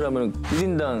무한 리필하면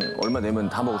 1인당 얼마 내면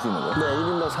다 먹을 수 있는 거예요? 네,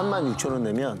 1인당 36,000원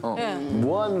내면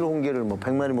무한으로 홍게를 뭐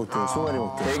 100마리 먹든 20마리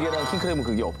먹든. 대게랑 킹크랩은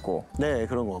그게 없고. 네,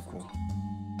 그런 거 없고.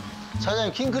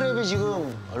 사장님, 킹크랩이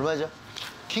지금 얼마죠?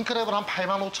 킹크랩은 한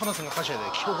 85,000원 생각하셔야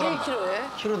돼요. 킬로그램.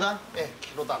 1kg에? 키로당? 네,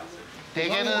 킬로당.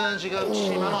 대게는 지금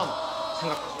 7만 원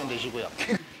생각하시면 되시고요.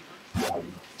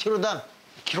 키로당?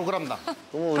 킬로그램당.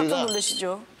 그럼 깜짝 우리가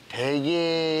놀라시죠?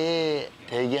 대게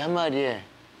한 마리에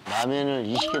라면을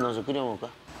 20개 넣어서 끓여 먹을까?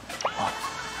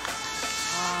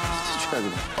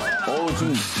 최악이다.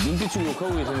 지금 눈빛으로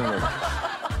욕하고 계시는 거.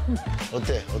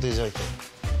 어때? 어떻게 생각해?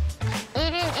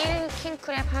 1인 1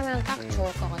 킹크랩 하면 딱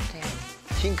좋을 것 같아요.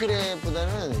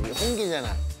 킹크랩보다는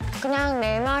홍게잖아. 그냥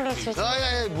 4마리 주세요.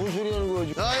 야야야, 뭔 소리 하는 거야,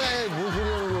 지금. 야야야, 뭔 소리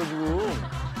하는 거야,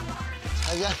 지금.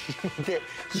 사장님한테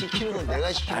시키는 건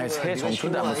내가 시키는 거야. 새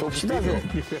정초인데 한번 쏩시다.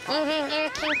 1인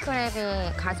 1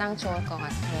 킹크랩이 가장 좋을 것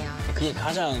같아요. 그게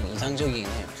가장 이상적이긴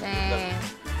해요. 네.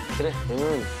 그래,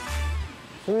 그러면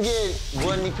홍게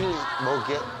무한 리필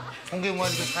먹을게. 홍게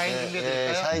무한 리필 4인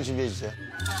준비해드릴까요? 네, 4인 준비해주세요.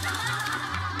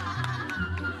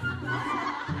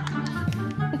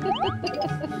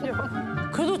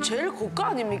 그래도 제일 고가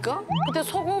아닙니까? 그때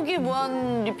소고기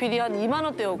무한 리필이 한 2만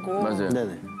원대였고 맞아요.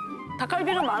 네네.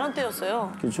 닭갈비는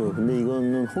 10,000원대였어요. 그렇죠. 근데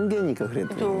이거는 홍게니까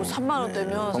그래도. 또 3만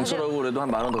원대면 사실 덩치라고 그래도 한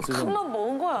 10,000원 더 쓰죠. 큰맘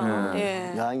먹은 거야.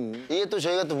 예. 양이. 이게 또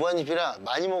저희가 또 무한리필이라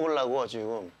많이 먹으려고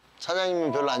지금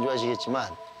사장님은 별로 안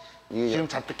좋아하시겠지만 이게 지금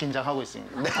잔뜩 긴장하고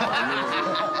있습니다.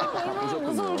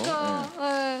 무서울까.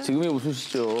 네. 지금이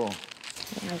웃으시죠.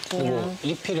 그리고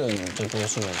리필은 저기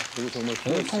보시면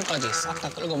물통까지 싹 다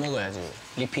끌고 먹어야지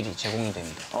리필이 제공이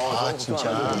됩니다. 아,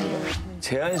 진짜.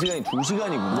 제한 시간이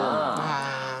 2시간이구나.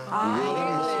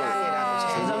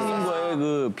 사장님과의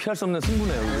그 피할 수 없는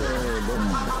승부네요.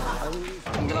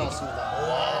 홍게 나왔습니다.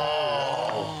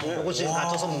 요거 지금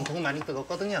갇혀서 몸통은 많이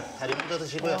뜨겁거든요. 다리 먼저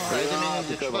드시고요.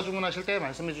 레드메뉴 추가 주문하실 때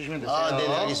말씀해 주시면 되세요. 아,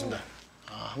 네네, 알겠습니다.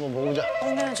 한번 먹어보자.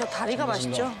 홍게는 저 다리가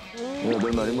맛있죠?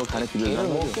 8마리 뭐 간에 기대는 얘를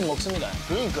먹긴 먹습니다.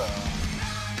 그러니까.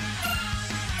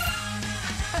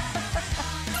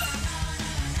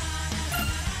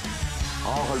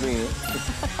 갈뱅이.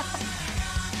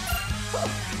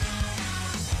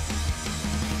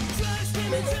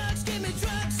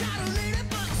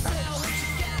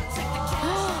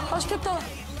 맛있겠다.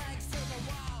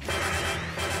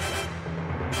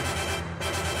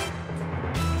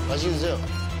 맛있게 드세요.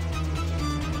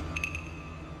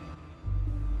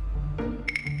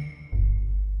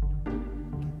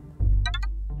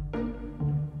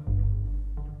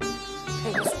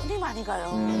 되게 손이 많이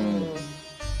가요.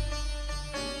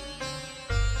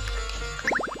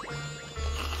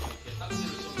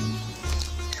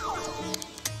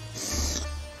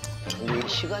 근데 이게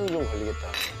시간이 좀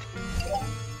걸리겠다.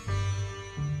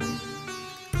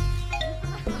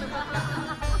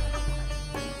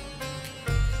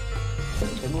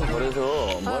 대부분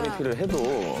거래서 무한리필을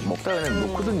해도 먹다가 그냥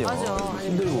놓거든요. 맞아.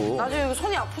 힘들고. 나중에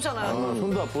손이 아프잖아요.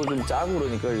 손도 아프고 좀 짜고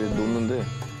그러니까 이제 놓는데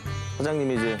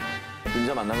사장님이 이제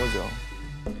인자 만난 거죠.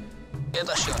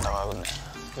 깨다 시간 나가겠네.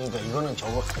 그러니까 이거는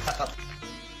저거.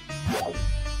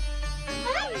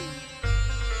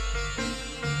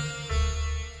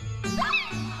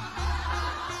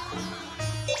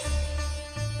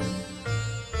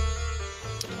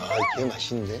 되게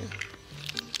맛있는데?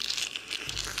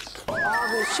 뭐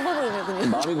씹어버리네, 그냥.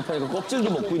 마음이 급하니까 껍질도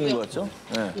먹고 있는 것 같죠?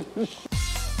 네.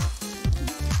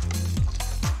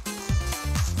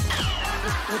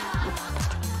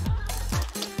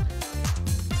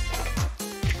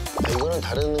 이거는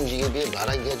다른 음식에 비해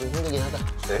말하기가 좀 힘들긴 하다.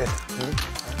 네. 응?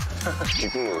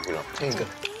 기쁜 거구나. 그러니까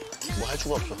뭐 할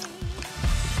수가 없어.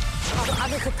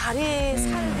 안에 그 다리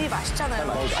살이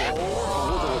맛있잖아요.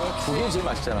 그게 제일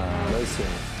맛있잖아. 맛있어요.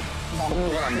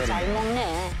 콩류가 남다르네. 잘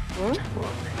먹네. 응?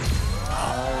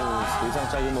 아우, 세상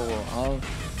짜게 먹어. 아우.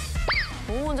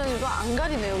 오 원장님도 안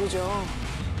가리네요, 그죠?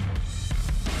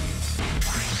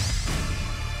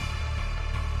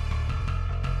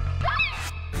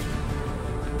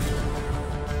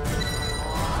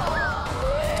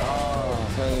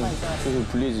 사장님, 슬슬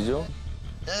불리해지죠?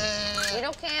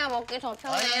 이렇게 해야 먹기 더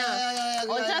편해요.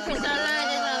 어차피 잘라야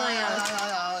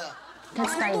되잖아요.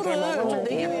 됐다, 이제 좀 먹어.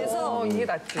 내기 위해서 이게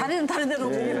낫지. 다리는 다른 대로,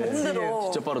 몸은 몸대로.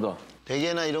 진짜 빠르다.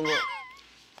 대게나 이런 거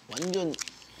완전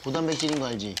고단백질인 거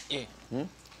알지? 예. 응?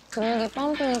 근육이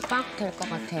펌핑이 빡 될 것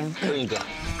같아요. 그러니까.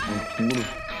 무릎.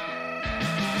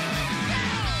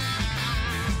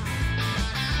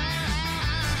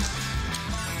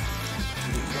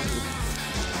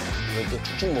 이렇게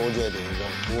쭉쭉 먹어줘야 돼. 그러니까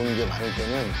좋은 게 많을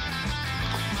때는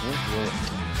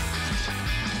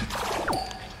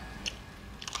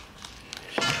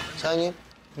사장님?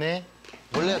 네?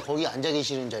 원래 거기 앉아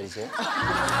계시는 자리세요?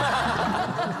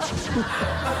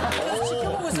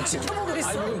 지켜보고 있어, 지켜보고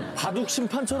있어. 아니, 바둑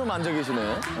심판처럼 앉아 계시네.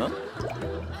 어?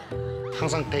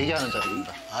 항상 대기하는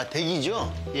자리입니다. 아,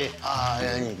 대기죠? 예.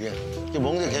 아니, 그냥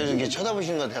먹는데 계속 이렇게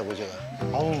쳐다보시는 것 같아요, 제가.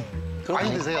 어우,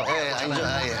 많이 드세요. 예, 아니죠.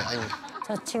 아니.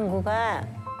 저 친구가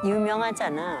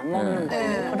유명하잖아, 먹는 거.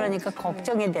 그러니까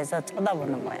걱정이 돼서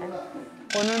쳐다보는 거야.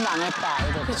 오늘 망했다,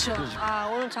 이렇게. 그렇죠. 아,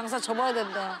 오늘 장사 접어야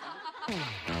된다.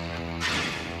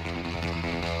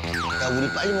 야,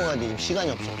 우리 빨리 먹어야 돼. 지금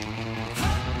시간이 없어.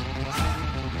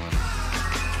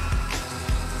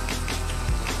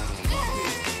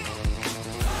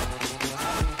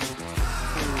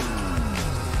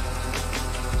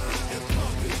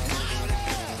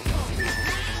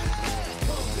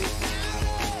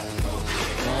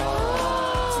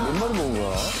 몇 마리 먹은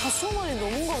거야? 다 20마리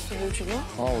넘은 것 같은데, 지금?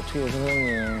 아, 어떻게 해요,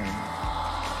 사장님.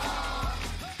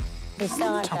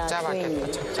 불쌍하다. 적자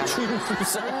받겠다, 적자. 주인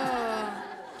불쌍.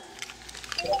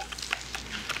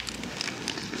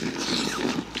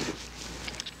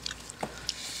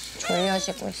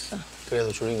 졸려지고 있어.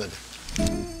 그래도 졸린 거들.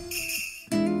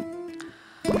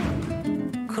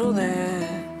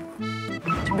 그러네.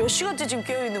 지금 몇 시간째 지금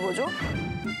깨어있는 거죠?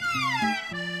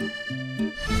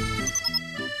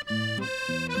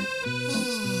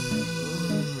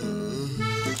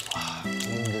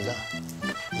 힘들다.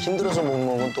 힘들어서 못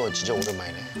먹으면 또 진짜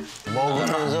오랜만이네.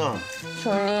 먹으면서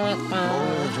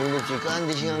졸겠지.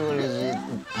 까는데 시간 걸리지.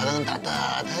 바닥은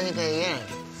따뜻하니까 이게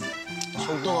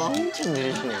속도가 엄청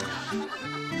느려지네.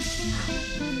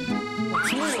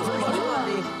 26마리.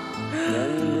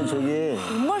 근데 저기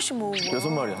몇 마리씩 먹은 거야?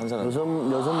 6마리, 한 사람. 여섯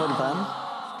마리 반?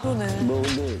 그러네. 뭐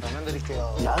근데 라면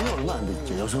드릴게요. 양이 얼마 안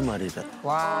됐지, 6마리가.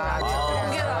 와,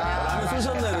 라면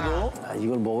쓰셨네, 그래도. 아,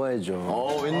 이걸 먹어야죠.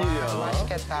 웬일이야.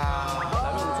 맛있겠다.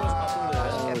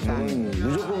 맛있겠다.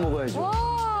 무조건 먹어야죠.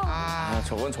 아,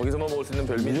 저건 저기서만 먹을 수 있는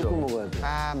별미죠. 무조건 먹어야 돼.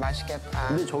 아, 맛있겠다.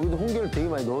 근데 저기도 홍게를 되게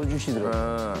많이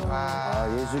넣어주시더라고요. 아,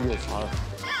 예술이었어.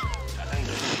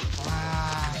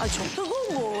 아, 저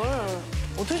뜨거운 걸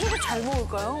어떻게 저렇게 잘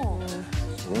먹을까요?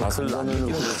 맛을 안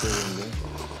느끼는 거였는데.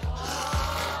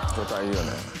 그것도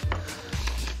아이디어네.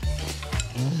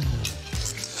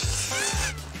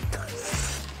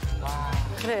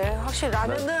 그래, 확실히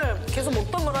라면을 계속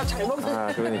먹던 거라 잘 먹는.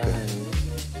 아, 그러니까.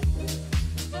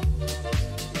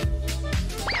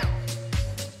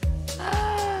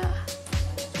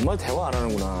 정말 대화 안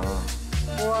하는구나.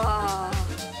 와.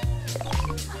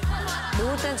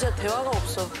 먹을 땐 진짜 대화가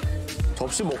없어.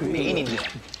 접시 먹고. 메인인데.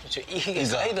 이게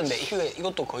사이드인데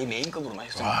이것도 거의 메인급으로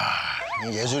맛있어요. 와,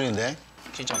 이거 예술인데?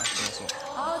 진짜 맛있게 먹었습니다.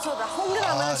 아, 저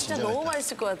홍게라면 진짜 너무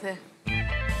맛있을 것 같아.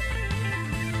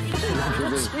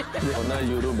 전날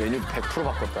이후로 메뉴 100%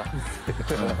 바꿨다.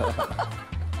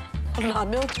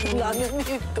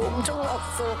 라면이 또 엄청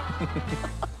났어.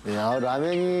 야,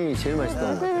 라면이 제일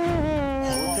맛있다.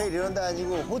 호텔 이런 데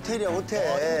아니고 호텔이야,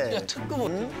 호텔. 진짜 특급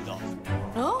호텔입니다.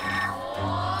 어?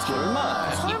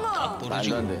 설마. 설마. 딱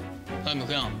벌어지고. 그다음에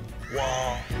그냥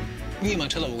와 위에만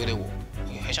쳐다보게 되고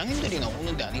회장님들이나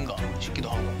오는 데 아닌가 싶기도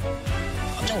하고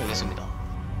깜짝 놀랐습니다.